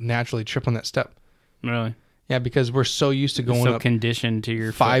 People will naturally trip on that step. Really? Yeah, because we're so used to going so up conditioned to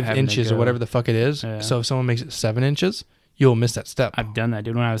your foot 5 having to inches or go. whatever the fuck it is. Yeah. So if someone makes it 7 inches, you'll miss that step. I've done that,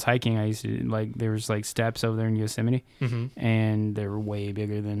 dude. When I was hiking, I used to like there was like steps over there in Yosemite, and they were way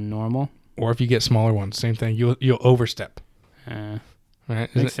bigger than normal. Or if you get smaller ones, same thing. You'll overstep. Right?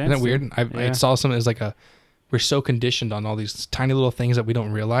 Isn't Makes sense, that weird? dude. I Yeah. saw something as like we're so conditioned on all these tiny little things that we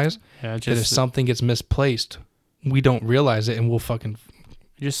don't realize Yeah, that if just something gets misplaced, we don't realize it and we'll fucking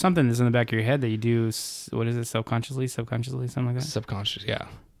just something that's in the back of your head that you do. What is it? Subconsciously, something like that. subconscious. Yeah.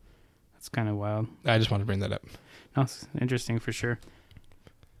 That's kind of wild. I just wanted to bring that up. No, it's interesting for sure.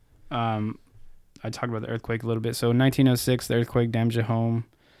 I talked about the earthquake a little bit. So in 1906, the earthquake damaged a home.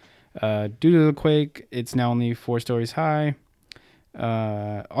 Due to the quake, it's now only 4 stories high.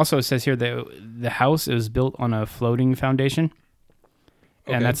 Also, it says here that the house is built on a floating foundation.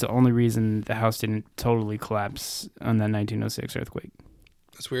 Okay. And that's the only reason the house didn't totally collapse on that 1906 earthquake.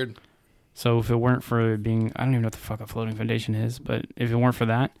 That's weird. So if it weren't for being, I don't even know what the fuck a floating foundation is, but if it weren't for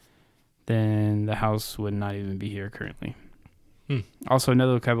that, then the house would not even be here currently. Also,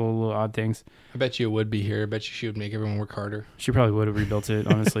 another couple of little odd things. I bet you it would be here. I bet you she would make everyone work harder. She probably would have rebuilt it,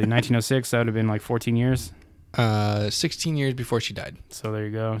 honestly. 1906, that would have been like 14 years. 16 years before she died. So there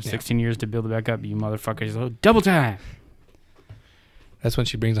you go. 16 years to build it back up, you motherfuckers. Oh, double time. That's when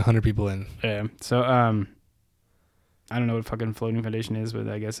she brings 100 people in. Yeah. So, I don't know what fucking floating foundation is, but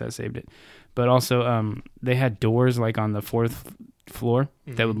I guess that saved it. But also, they had doors like on the 4th floor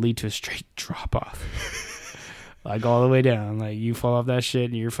that would lead to a straight drop off. Like all the way down. Like you fall off that shit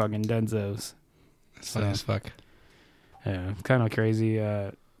and you're fucking dunzos. That's funny as fuck. Yeah, kind of crazy.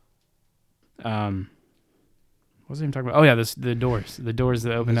 What was I even talking about? Oh yeah, the doors. The doors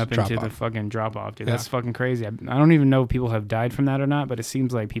that open This up into drop the off. fucking drop off, dude. Yeah. That's fucking crazy. I don't even know if people have died from that or not, but it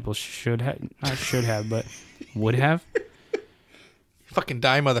seems like people should have, not should have, but would have. Fucking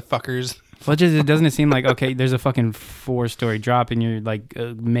die, motherfuckers. Well, doesn't it seem like, okay, there's a fucking 4-story drop and you're like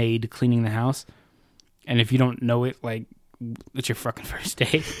a maid cleaning the house, and if you don't know it, like it's your fucking first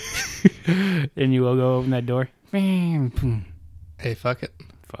day, then you will go open that door. Hey, fuck it.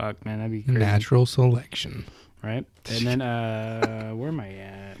 Fuck, man, that'd be crazy. Natural selection. Right? And then, where am I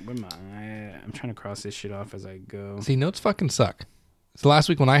at? Where am I? I'm trying to cross this shit off as I go. See, notes fucking suck. So last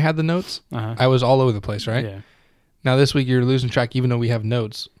week when I had the notes, Uh-huh. I was all over the place, right? Yeah. Now this week you're losing track even though we have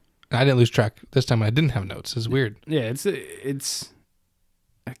notes. And I didn't lose track this time when I didn't have notes. It's weird. Yeah, it's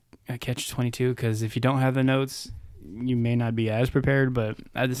a catch-22 because if you don't have the notes, you may not be as prepared, but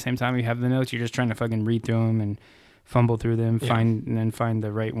at the same time you have the notes, you're just trying to fucking read through them and fumble through them, find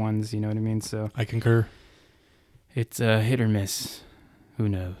the right ones, you know what I mean? So I concur. it's a hit or miss. Who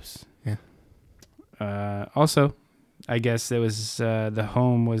knows? Yeah. Also, I guess it was the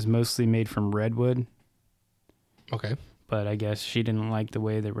home was mostly made from redwood, Okay. but I guess she didn't like the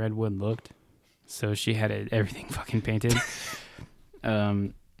way the redwood looked, so she had everything fucking painted.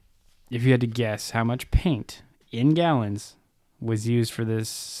 If you had to guess how much paint in gallons was used for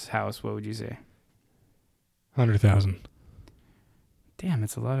this house, what would you say? 100,000. Damn,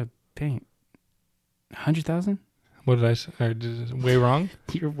 it's a lot of paint. 100,000? What did I say? Or did I way wrong?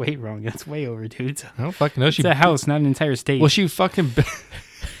 You're way wrong. That's way over, dude. I don't fucking know. It's a house, not an entire state. Well, she fucking.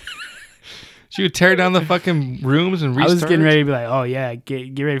 She would tear down the fucking rooms and I restart. was getting ready to be like, oh yeah,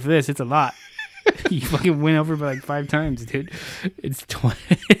 get ready for this. It's a lot. You fucking went over by like 5 times, dude. It's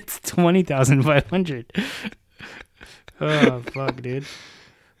 20,500. Oh fuck, dude.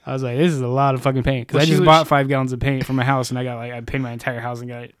 I was like, this is a lot of fucking paint because I just bought 5 gallons of paint for my house, and I painted my entire house and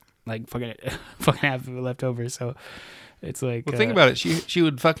got like fucking half of it left over. So it's like, Well, think about it. She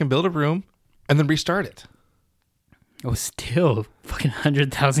would fucking build a room and then restart it. Oh, still fucking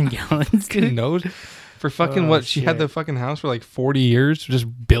 100,000 gallons, dude. knows for fucking what she had the fucking house for like 40 years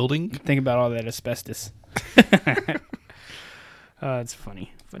just building. Think about all that asbestos. It's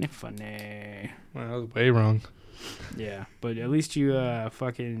funny. Well, I was way wrong. Yeah, but at least you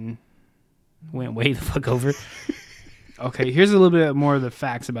fucking went way the fuck over. Okay, here's a little bit more of the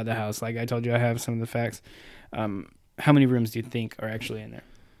facts about the house. Like I told you, I have some of the facts. How many rooms do you think are actually in there?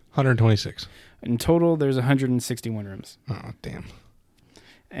 126. In total, there's 161 rooms. Oh, damn.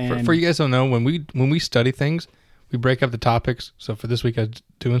 And For you guys don't know, when we study things, we break up the topics. So for this week, I was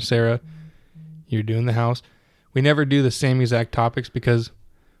doing Sarah. You're doing the house. We never do the same exact topics because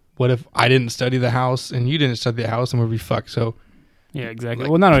what if I didn't study the house and you didn't study the house and we'd be fucked. So yeah, exactly.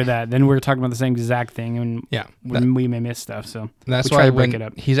 Well, not only that, then we're talking about the same exact thing, and we may miss stuff. So that's we why try to break it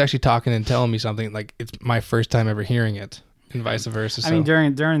up. He's actually talking and telling me something like it's my first time ever hearing it, and vice versa. I mean,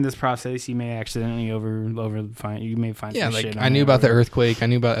 during this process, you may accidentally find some like shit. I knew about the earthquake, I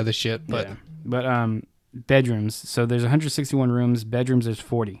knew about other shit, but bedrooms. So there's 161 rooms. Bedrooms, there's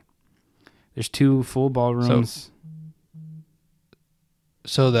 40. There's 2 full ballrooms.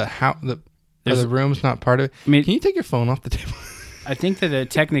 So the room's not part of it. I mean, can you take your phone off the table? I think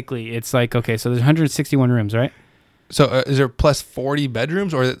that technically it's like, okay, so there's 161 rooms, right? So is there plus 40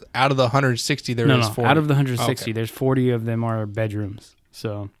 bedrooms, or out of the 160 there is 40? Out of the 160, there's 40 of them are bedrooms.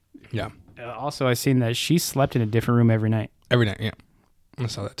 So yeah. Also, I seen that she slept in a different room every night. Every night, yeah. I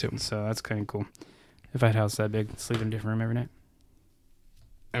saw that too. So that's kind of cool. If I had a house that big, sleep in a different room every night.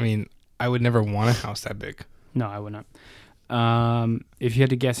 I mean, I would never want a house that big. No, I would not. If you had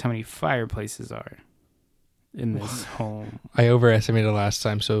to guess how many fireplaces are in this home. I overestimated last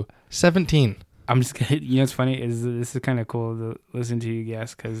time, so 17. I'm just kidding. You know what's funny is this is kind of cool to listen to you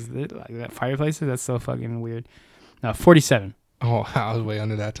guess because like that fireplaces, that's so fucking weird. No, 47. Oh, I was way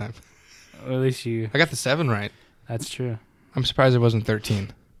under that time. Or at least you. I got the 7 right. That's true. I'm surprised it wasn't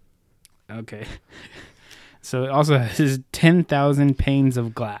 13. Okay. So it also has 10,000 panes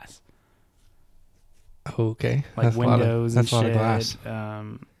of glass. Okay. Like that's windows and shit. That's a lot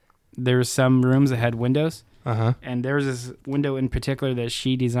of glass. There were some rooms that had windows. Uh-huh. And there was this window in particular that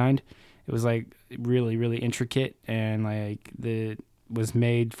she designed. It was like really, really intricate and like was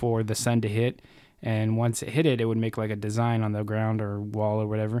made for the sun to hit. And once it hit it, it would make like a design on the ground or wall or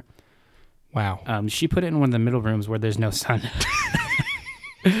whatever. Wow. She put it in one of the middle rooms where there's no sun.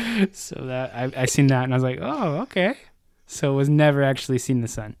 So that I seen that and I was like, oh, okay. So it was never actually seen the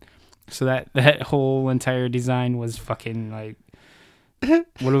sun. So that whole entire design was fucking like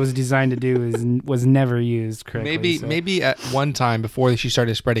what it was designed to do was never used correctly. Maybe at one time before she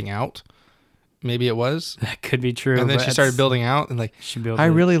started spreading out, maybe it was. That could be true. And then she started building out and like I it.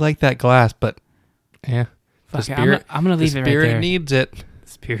 Really like that glass, but yeah. Fuck the spirit, I'm gonna leave it right there. The spirit needs it. The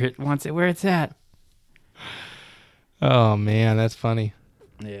spirit wants it where it's at. Oh man, that's funny.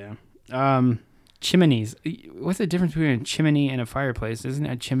 Yeah. Chimneys. What's the difference between a chimney and a fireplace? Isn't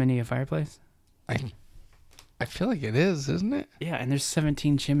a chimney a fireplace? I feel like it is, isn't it? Yeah, and there's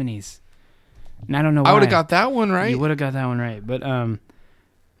 17 chimneys. And I don't know why. I would have got that one right. You would have got that one right. But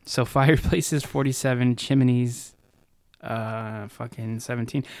so fireplaces 47, chimneys fucking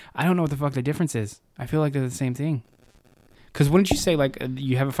 17. I don't know what the fuck the difference is. I feel like they're the same thing. Cuz wouldn't you say like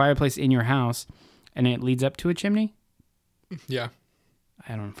you have a fireplace in your house and it leads up to a chimney? Yeah.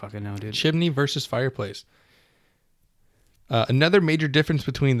 I don't fucking know, dude. Chimney versus fireplace. Another major difference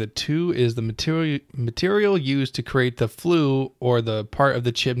between the two is the material used to create the flue or the part of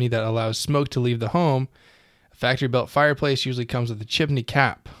the chimney that allows smoke to leave the home. A factory-built fireplace usually comes with a chimney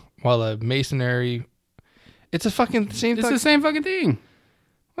cap, while a masonry... It's a fucking same thing. It's the same fucking thing.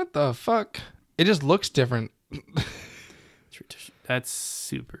 What the fuck? It just looks different. That's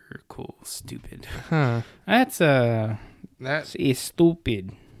super cool. Stupid. Huh. That's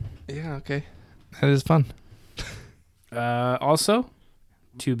stupid. Yeah, okay. That is fun. Also,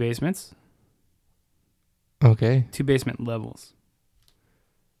 2 basements. Okay. 2 basement levels.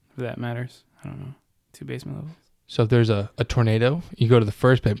 If that matters. I don't know. 2 basement levels. So if there's a tornado, you go to the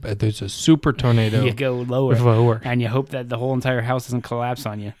first bed, but there's a super tornado. You go lower. And you hope that the whole entire house doesn't collapse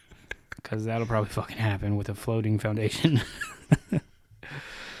on you. Because that'll probably fucking happen with a floating foundation.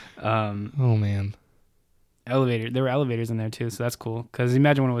 Oh, man. Elevator. There were elevators in there, too, so that's cool. Because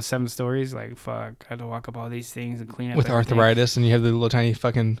imagine when it was 7 stories, like, fuck, I had to walk up all these things and clean up with everything. Arthritis, and you have the little tiny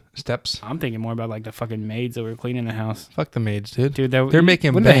fucking steps. I'm thinking more about, like, the fucking maids that were cleaning the house. Fuck the maids, dude. They're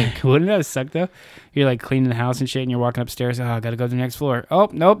making bank. Wouldn't that suck, though? You're, like, cleaning the house and shit, and you're walking upstairs. Oh, I gotta go to the next floor. Oh,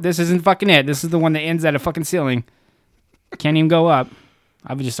 nope, this isn't fucking it. This is the one that ends at a fucking ceiling. Can't even go up.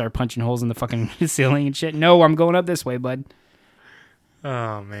 I would just start punching holes in the fucking ceiling and shit. No, I'm going up this way, bud.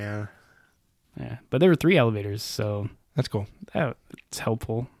 Oh, man. Yeah, But there were 3 elevators, so That's cool. It's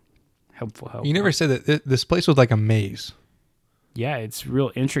helpful. Helpful. You never said that this place was like a maze. Yeah, it's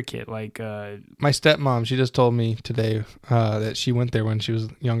real intricate. Like my stepmom, she just told me today that she went there when she was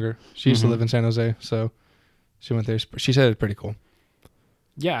younger. She used to live in San Jose, so she went there. She said it's pretty cool.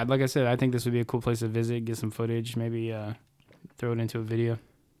 Yeah, like I said, I think this would be a cool place to visit, get some footage, maybe throw it into a video.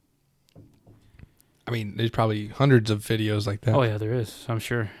 I mean, there's probably hundreds of videos like that. Oh yeah, there is. I'm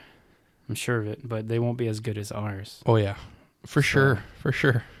sure of it, but they won't be as good as ours. Oh yeah, for sure.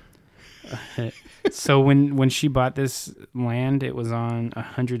 So when she bought this land, it was on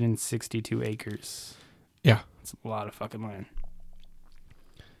 162 acres. Yeah, it's a lot of fucking land.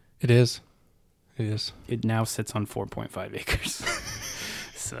 It is. It now sits on 4.5 acres.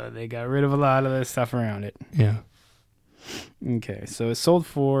 So they got rid of a lot of the stuff around it. Yeah. Okay, so it sold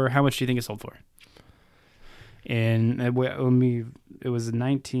for, how much do you think it sold for? And it was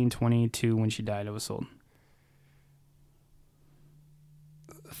 1922 when she died. It was sold.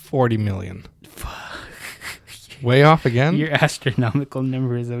 $40 million. Way off again. Your astronomical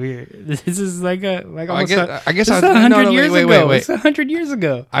numbers over here. This is like I guess it's I was 100 years ago. Wait. It's 100 years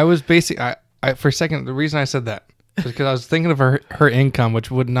ago. I was I for a second, the reason I said that was because I was thinking of her income, which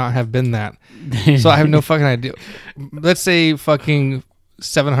would not have been that. So I have no fucking idea. Let's say fucking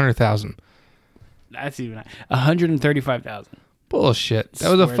 700,000. That's even 135,000. Bullshit. That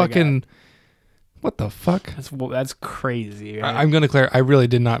was a fucking. What the fuck? That's crazy. Right? I'm gonna clear. I really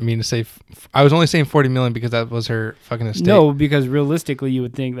did not mean to say. I was only saying 40 million because that was her fucking estate. No, because realistically, you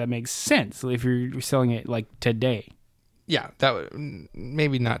would think that makes sense if you're selling it like today. Yeah, that would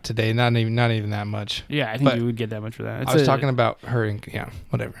maybe not today. Not even that much. Yeah, I think you would get that much for that. I was talking about her. Yeah,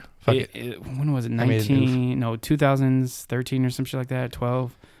 whatever. Fuck it. When was it? 2013 or some shit like that.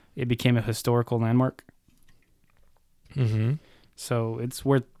 12. It became a historical landmark. Mm-hmm. So it's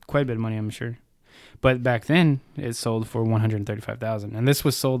worth quite a bit of money, I'm sure. But back then, it sold for $135,000, and this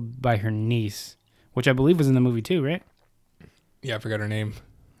was sold by her niece, which I believe was in the movie too, right? Yeah, I forgot her name.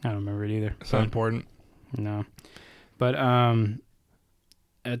 I don't remember it either. It's not important. No, but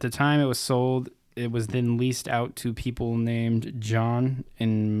at the time it was sold, it was then leased out to people named John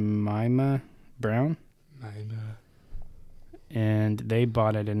and Mima Brown, and they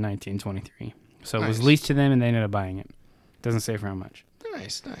bought it in 1923. So it was leased to them, and they ended up buying it. Doesn't say for how much.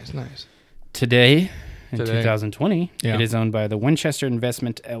 Nice. Today, in 2020, it is owned by the Winchester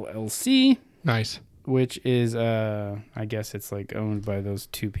Investment LLC. Nice. Which is, I guess it's like owned by those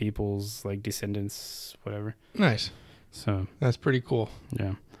two people's like descendants, whatever. Nice. So that's pretty cool.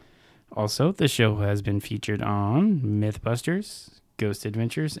 Yeah. Also, the show has been featured on Mythbusters, Ghost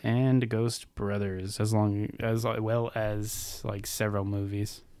Adventures, and Ghost Brothers, as well as like several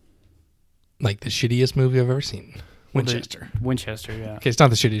movies. Like the shittiest movie I've ever seen. Winchester, yeah. Okay, it's not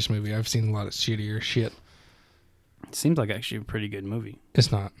the shittiest movie. I've seen a lot of shittier shit. It seems like actually a pretty good movie.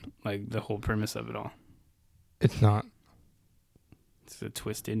 It's not. Like the whole premise of it all. It's not. It's a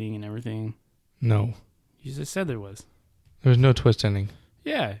twist ending and everything. No. You just said there was. There was no twist ending.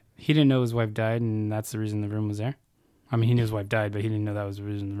 Yeah. He didn't know his wife died, and that's the reason the room was there. I mean, he knew his wife died, but he didn't know that was the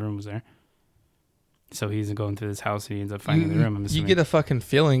reason the room was there. So he's going through this house, and he ends up finding the room. I'm assuming. You get a fucking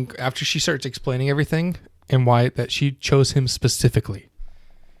feeling after she starts explaining everything and why that she chose him specifically.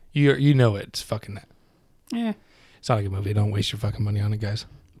 You know it's fucking that. Yeah. It's not a good movie. Don't waste your fucking money on it, guys.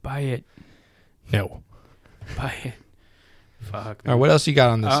 Buy it. No. Buy it. Fuck. All right, what else you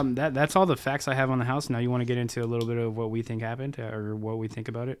got on this? That's all the facts I have on the house. Now you want to get into a little bit of what we think happened or what we think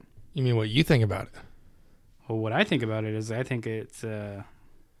about it? You mean what you think about it? Well, what I think about it is I think it's I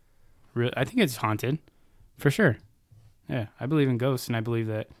think it's haunted, for sure. Yeah, I believe in ghosts, and I believe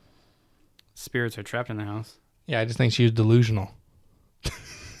that spirits are trapped in the house. Yeah, I just think she was delusional.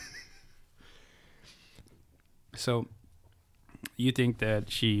 So, you think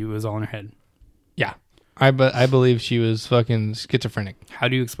that she was all in her head? Yeah. I believe she was fucking schizophrenic. How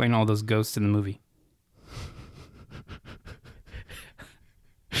do you explain all those ghosts in the movie?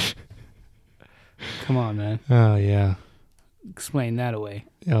 Come on, man. Oh, yeah. Explain that away.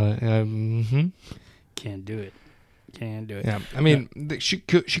 Mm-hmm. Can't do it. Yeah, I mean, she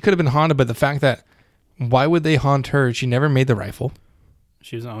could have been haunted, but the fact that why would they haunt her? She never made the rifle.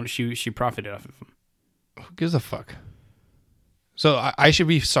 She profited off of them. Who gives a fuck? So I should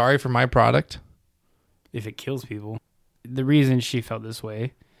be sorry for my product if it kills people. The reason she felt this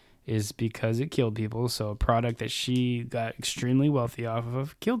way is because it killed people. So a product that she got extremely wealthy off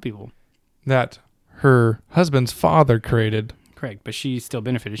of killed people. That her husband's father created. Correct, but she still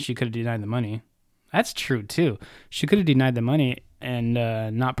benefited. She could have denied the money. That's true too. She could have denied the money and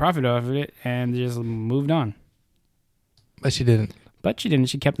not profited off of it and just moved on. But she didn't. But she didn't.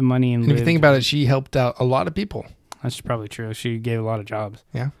 She kept the money and if you think about it, she helped out a lot of people. That's probably true. She gave a lot of jobs.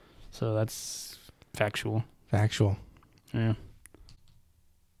 Yeah. So that's factual. Factual. Yeah.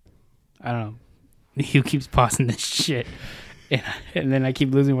 I don't know. He keeps pausing this shit. And then I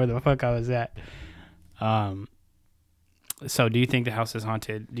keep losing where the fuck I was at. So do you think the house is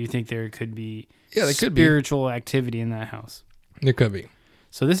haunted? Do you think there could be spiritual activity in that house? There could be.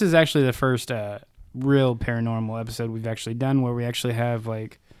 So this is actually the first real paranormal episode we've actually done where we actually have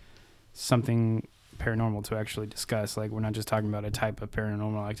like something paranormal to actually discuss. Like we're not just talking about a type of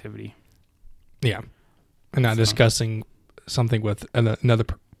paranormal activity. Yeah. And not discussing something with another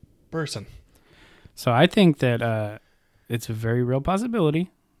person. So I think that it's a very real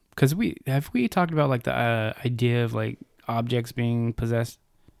possibility. Because we talked about like the idea of like objects being possessed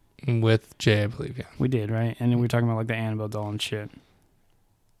with Jay, I believe. Yeah, we did, right? And then we were talking about like the Annabelle doll and shit.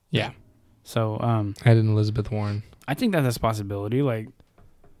 Yeah. So I had an Elizabeth Warren. I think that's a possibility. Like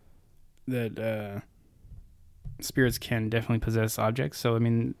that spirits can definitely possess objects. So I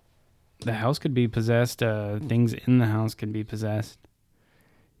mean, the house could be possessed. Things in the house could be possessed.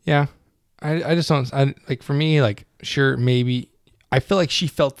 Yeah, I just don't. Like for me, like sure maybe. I feel like she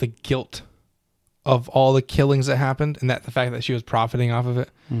felt the guilt of all the killings that happened and that the fact that she was profiting off of it.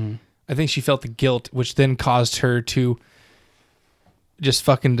 Mm-hmm. I think she felt the guilt, which then caused her to just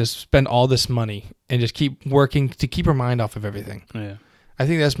spend all this money and just keep working to keep her mind off of everything. Yeah. I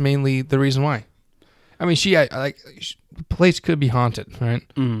think that's mainly the reason why. I mean, the place could be haunted, right?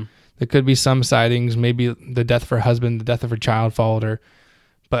 Mm-hmm. There could be some sightings, maybe the death of her husband, the death of her child followed her.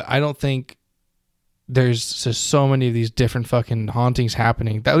 But I don't think there's just so many of these different fucking hauntings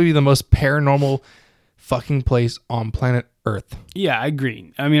happening. That would be the most paranormal fucking place on planet Earth. Yeah, I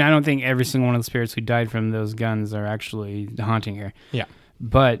agree. I mean, I don't think every single one of the spirits who died from those guns are actually haunting her. Yeah.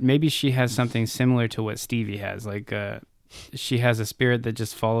 But maybe she has something similar to what Stevie has. Like, she has a spirit that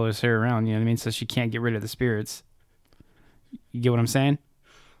just follows her around, you know what I mean? So she can't get rid of the spirits. You get what I'm saying?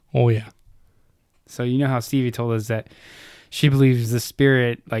 Oh, yeah. So you know how Stevie told us that she believes the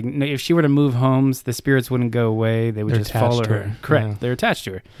spirit, like if she were to move homes, the spirits wouldn't go away. They would just follow her. Correct. Yeah. They're attached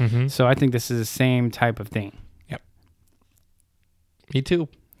to her. Mm-hmm. So I think this is the same type of thing. Yep. Me too.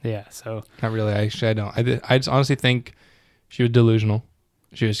 Yeah. So not really. Actually, I don't. I just honestly think she was delusional.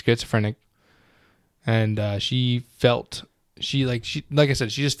 She was schizophrenic, and like I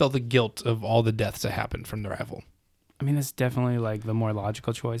said, she just felt the guilt of all the deaths that happened from the rifle. I mean, that's definitely like the more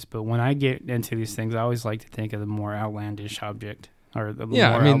logical choice. But when I get into these things, I always like to think of the more outlandish object or the more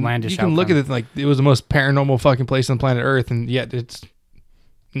outlandish. You can look at it like it was the most paranormal fucking place on planet Earth, and yet it's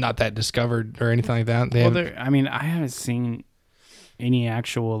not that discovered or anything like that. I haven't seen any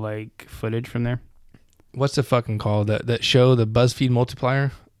actual like footage from there. What's it fucking called? That show, the BuzzFeed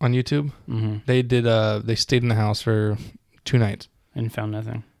Multiplier on YouTube. Mm-hmm. They did. They stayed in the house for 2 nights and found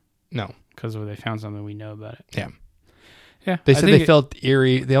nothing. No, because they found something we know about it. Yeah. Yeah, they said they felt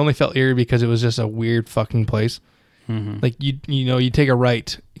eerie. They only felt eerie because it was just a weird fucking place. Mm-hmm. Like you take a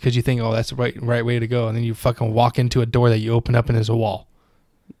right because you think, oh, that's the right way to go, and then you fucking walk into a door that you open up and there's a wall.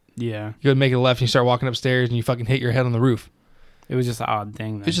 Yeah, you go to make a left and you start walking upstairs and you fucking hit your head on the roof. It was just an odd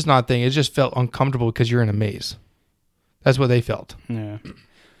thing. Then. It's just an odd thing. It just felt uncomfortable because you're in a maze. That's what they felt. Yeah,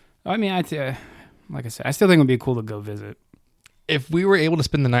 I mean, like I said, I still think it would be cool to go visit. If we were able to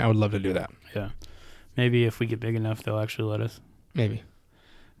spend the night, I would love to do that. Yeah. Maybe if we get big enough, they'll actually let us. Maybe.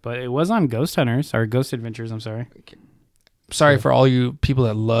 But it was on Ghost Hunters, or Ghost Adventures, I'm sorry. Sorry for all you people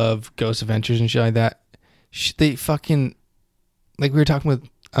that love Ghost Adventures and shit like that. They fucking... Like we were talking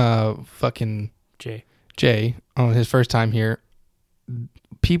with fucking... Jay on his first time here.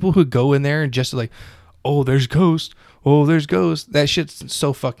 People who go in there and just like, oh, there's ghosts. Oh, there's ghosts. That shit's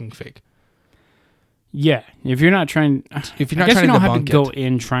so fucking fake. Yeah, if you're not trying to go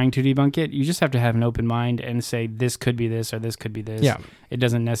in trying to debunk it. You just have to have an open mind and say this could be this or this could be this. Yeah, it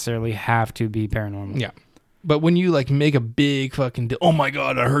doesn't necessarily have to be paranormal. Yeah, but when you like make a big fucking deal, oh my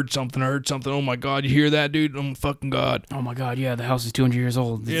god, I heard something. Oh my god, you hear that, dude? Oh fucking god. Oh my god, yeah, the house is 200 years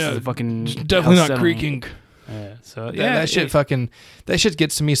old. This is fucking definitely not creaking. Yeah, so that shit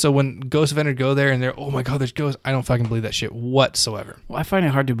gets to me. So when Ghost Adventures go there and they're, oh my god, there's ghosts, I don't fucking believe that shit whatsoever. Well, I find it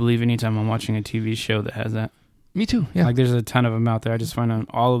hard to believe anytime I'm watching a TV show that has that. Me too. Yeah, like there's a ton of them out there. I just find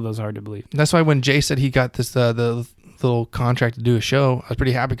all of those hard to believe. That's why when Jay said he got this the little contract to do a show, I was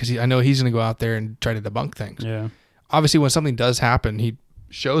pretty happy because I know he's gonna go out there and try to debunk things. Yeah. Obviously, when something does happen, he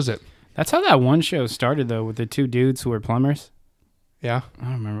shows it. That's how that one show started, though, with the 2 dudes who were plumbers. Yeah. I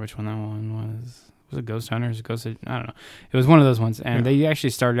don't remember which one that one was. Was it Ghost Hunters? I don't know. It was one of those ones. And they actually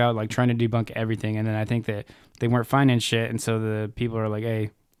started out like trying to debunk everything. And then I think that they weren't finding shit. And so the people are like,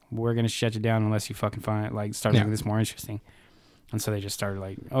 hey, we're going to shut you down unless you fucking start making this more interesting. And so they just started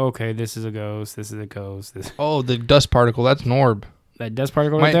like, oh, okay, this is a ghost. This is a ghost. Oh, the dust particle. That's an orb. That dust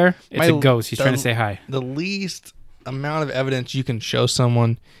particle right there? It's a ghost. He's trying to say hi. The least amount of evidence you can show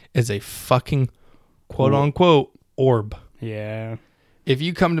someone is a fucking quote-unquote orb. Yeah. If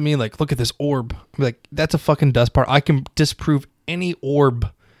you come to me like, look at this orb, I'm like, that's a fucking dust particle. I can disprove any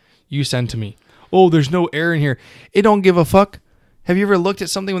orb you send to me. Oh, there's no air in here. It don't give a fuck. Have you ever looked at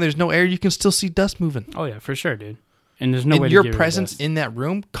something when there's no air? You can still see dust moving. Oh, yeah, for sure, dude. And there's no way to your get rid of presence dust. in that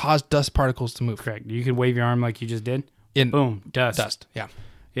room caused dust particles to move. Correct. You could wave your arm like you just did. Boom, dust. Dust, yeah.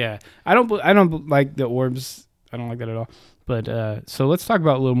 Yeah. I don't like the orbs. I don't like that at all. But so let's talk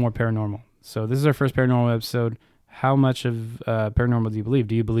about a little more paranormal. So this is our first paranormal episode. How much of paranormal do you believe?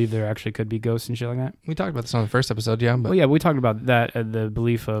 Do you believe there actually could be ghosts and shit like that? We talked about this on the first episode, yeah. But well, yeah, we talked about that, the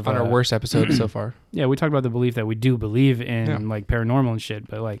belief of... on our worst episode so far. Yeah, we talked about the belief that we do believe in like paranormal and shit,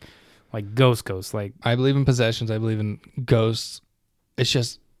 but like ghosts. Like I believe in possessions. I believe in ghosts. It's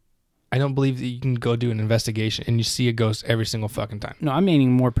just, I don't believe that you can go do an investigation and you see a ghost every single fucking time. No, I'm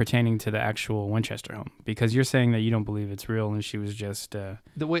meaning more pertaining to the actual Winchester home, because you're saying that you don't believe it's real and she was just...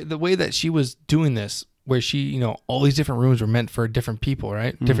 The way that she was doing this, where she, all these different rooms were meant for different people,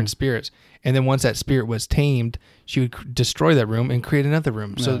 right? Mm-hmm. Different spirits. And then once that spirit was tamed, she would destroy that room and create another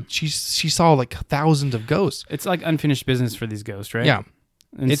room. Yeah. So she saw like thousands of ghosts. It's like unfinished business for these ghosts, right? Yeah.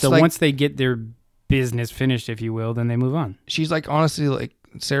 And so like, once they get their business finished, if you will, then they move on. She's like, honestly, like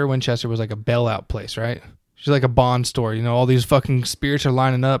Sarah Winchester was like a bailout place, right? She's like a Bond store. All these fucking spirits are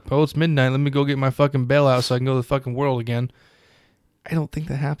lining up. Oh, it's midnight. Let me go get my fucking bailout so I can go to the fucking world again. I don't think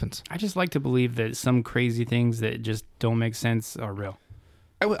that happens. I just like to believe that some crazy things that just don't make sense are real.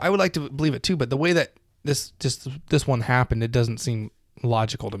 I would like to believe it too, but the way that this one happened, it doesn't seem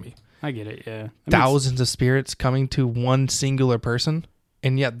logical to me. I get it, yeah. Thousands of spirits coming to one singular person,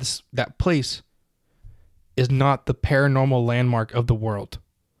 and yet that place is not the paranormal landmark of the world.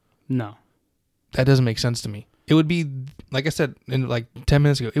 No. That doesn't make sense to me. It would be, like I said in like 10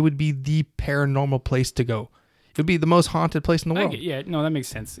 minutes ago, it would be the paranormal place to go. It would be the most haunted place in the world. Yeah, no, that makes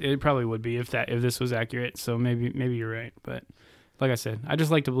sense. It probably would be if this was accurate. So maybe you're right. But like I said, I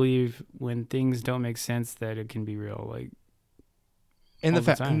just like to believe when things don't make sense that it can be real. Like, and the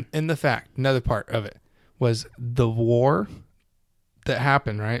fact, another part of it was the war that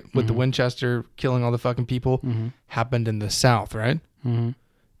happened, right, with the Winchester killing all the fucking people, happened in the South, right? Mm-hmm.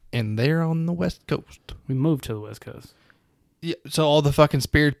 And they're on the West Coast. We moved to the West Coast. Yeah, so all the fucking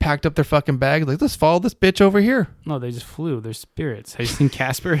spirits packed up their fucking bag, like, let's follow this bitch over here. No, they just flew. They're spirits. Have you seen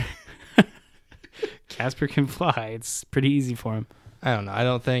Casper? Casper can fly. It's pretty easy for him. I don't know. I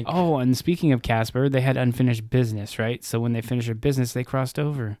don't think. Oh, and speaking of Casper, they had unfinished business, right? So when they finished their business, they crossed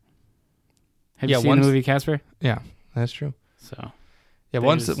over. Have you seen the movie Casper? Yeah, that's true. So, yeah,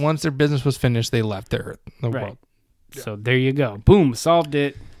 once their business was finished, they left the world. Yeah. So there you go. Boom, solved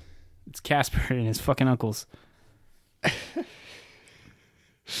it. It's Casper and his fucking uncles.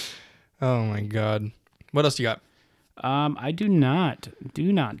 Oh my god. What else you got? I do not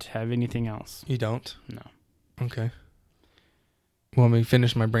have anything else. You don't? No. Okay. Want me to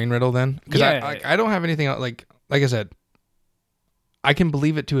finish my brain riddle then? Because I don't have anything else. Like I said, I can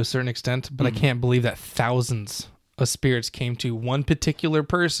believe it to a certain extent, but I can't believe that thousands of spirits came to one particular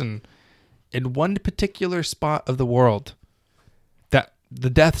person in one particular spot of the world. That the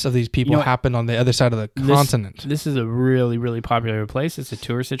deaths of these people happened on the other side of the continent. This is a really, really popular place. It's a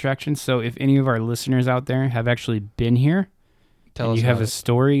tourist attraction. So if any of our listeners out there have actually been here, tell us you have a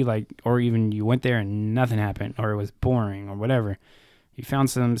story, like, or even you went there and nothing happened, or it was boring, or whatever. You found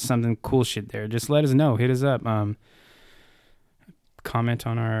something cool shit there. Just let us know. Hit us up. Comment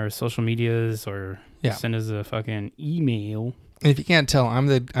on our social medias, or send us a fucking email. And if you can't tell, I'm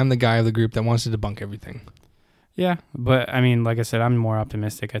the guy of the group that wants to debunk everything. Yeah, but I mean, like I said, I'm more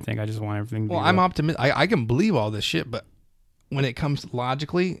optimistic. I think I just want everything to be real. I'm optimistic. I can believe all this shit, but when it comes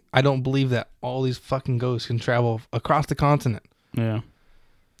logically, I don't believe that all these fucking ghosts can travel across the continent. Yeah.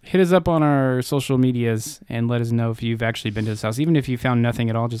 Hit us up on our social medias and let us know if you've actually been to this house. Even if you found nothing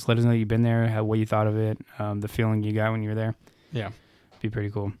at all, just let us know you've been there, what you thought of it, the feeling you got when you were there. Yeah. Be pretty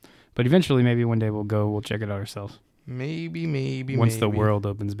cool. But eventually, maybe one day we'll check it out ourselves. Maybe. Once the world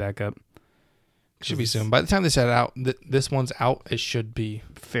opens back up. Should be soon. By the time they set it out, this one's out, it should be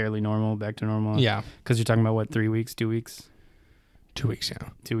fairly normal, back to normal. Yeah. Because you're talking about what, 3 weeks, 2 weeks? 2 weeks, yeah.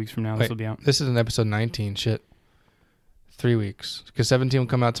 2 weeks from now, this will be out. This is an episode 19, shit. 3 weeks. Because 17 will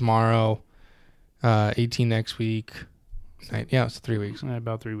come out tomorrow, 18 next week. Yeah, it's 3 weeks.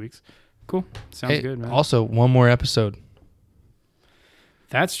 About 3 weeks. Cool. Sounds good, man. Also, one more episode.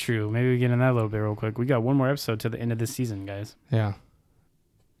 That's true. Maybe we get in that a little bit real quick. We got one more episode to the end of this season, guys. Yeah.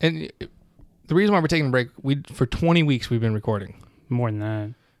 And the reason why we're taking a break, for 20 weeks we've been recording. More than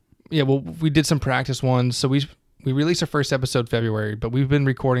that. Yeah, well, we did some practice ones. So we released our first episode February, but we've been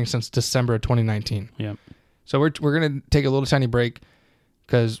recording since December of 2019. Yep. So we're going to take a little tiny break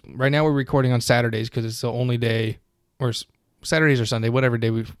because right now we're recording on Saturdays because it's the only day, or Saturdays or Sunday, whatever day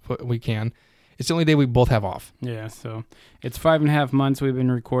we can. It's the only day we both have off. Yeah, so it's 5.5 months we've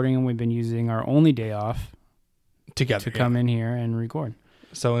been recording, and we've been using our only day off together to come in here and record.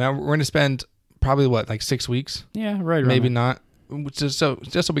 So now we're going to spend probably like 6 weeks? Yeah, right. Maybe not. Just so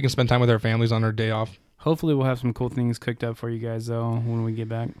we can spend time with our families on our day off. Hopefully we'll have some cool things cooked up for you guys though when we get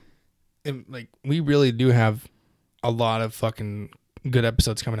back. And, like, we really do have a lot of fucking good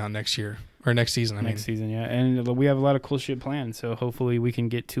episodes coming out next year or next season. Next season, yeah, and we have a lot of cool shit planned. So hopefully we can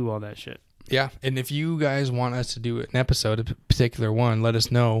get to all that shit. Yeah, and if you guys want us to do an episode, a particular one, let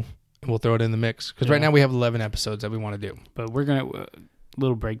us know, and we'll throw it in the mix. Because right now we have 11 episodes that we want to do. But we're gonna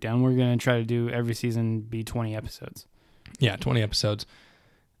little breakdown. We're gonna try to do every season be 20 episodes. Yeah, 20 episodes.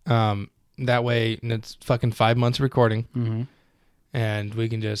 That way, it's fucking 5 months of recording, and we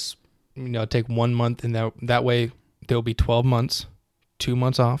can just take 1 month, and that way there'll be 12 months, 2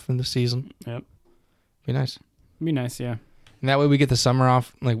 months off in the season. Yep, be nice. Be nice, yeah. And that way we get the summer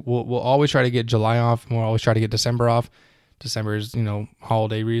off. Like we'll always try to get July off, and we'll always try to get December off. December is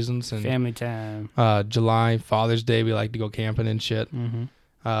holiday reasons and family time. July, Father's Day, we like to go camping and shit.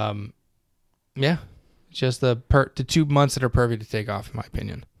 Yeah, it's just the 2 months that are perfect to take off, in my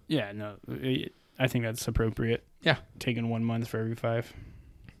opinion. Yeah, no, I think that's appropriate. Yeah, taking 1 month for every 5.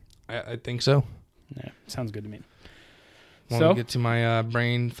 I think so. Yeah, sounds good to me. Want to get to my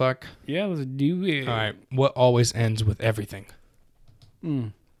brain fuck? Yeah, let's do it. All right. What always ends with everything?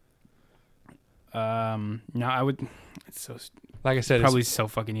 No, I would. It's so. Like I said, probably so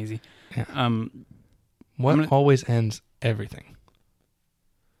fucking easy. Yeah. What always ends everything?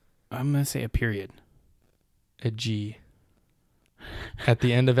 I'm gonna say a period. A G. At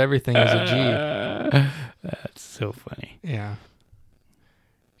the end of everything is a G. That's so funny. Yeah.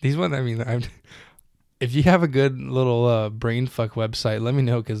 These ones, I mean, if you have a good little brain fuck website, let me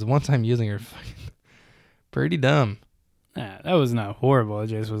know, because the ones I'm using are fucking pretty dumb. Nah, that was not horrible. It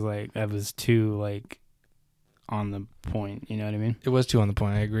just was like, that was too, like, on the point. You know what I mean? It was too on the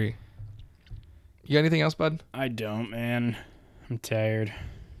point. I agree. You got anything else, bud? I don't, man. I'm tired.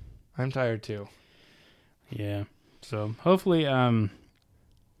 I'm tired too. Yeah. So hopefully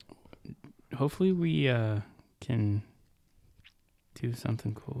we can do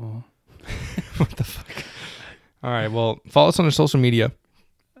something cool. What the fuck? All right. Well, follow us on our social media.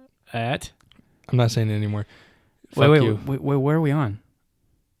 At? I'm not saying it anymore. Wait, where are we on?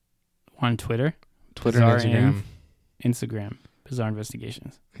 On Twitter? Twitter and Instagram. Instagram. Bizarre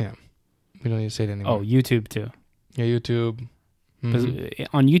Investigations. Yeah. We don't need to say it anymore. Oh, YouTube too. Yeah, YouTube.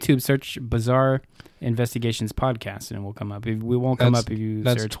 On YouTube, search Bizarre Investigations Podcast, and it will come up. We won't come up if you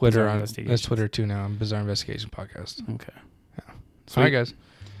search Twitter. That's Twitter too now. Bizarre Investigations Podcast. Okay. Yeah. All right, guys.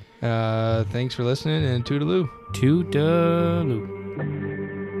 Thanks for listening, and toodaloo. Toodaloo.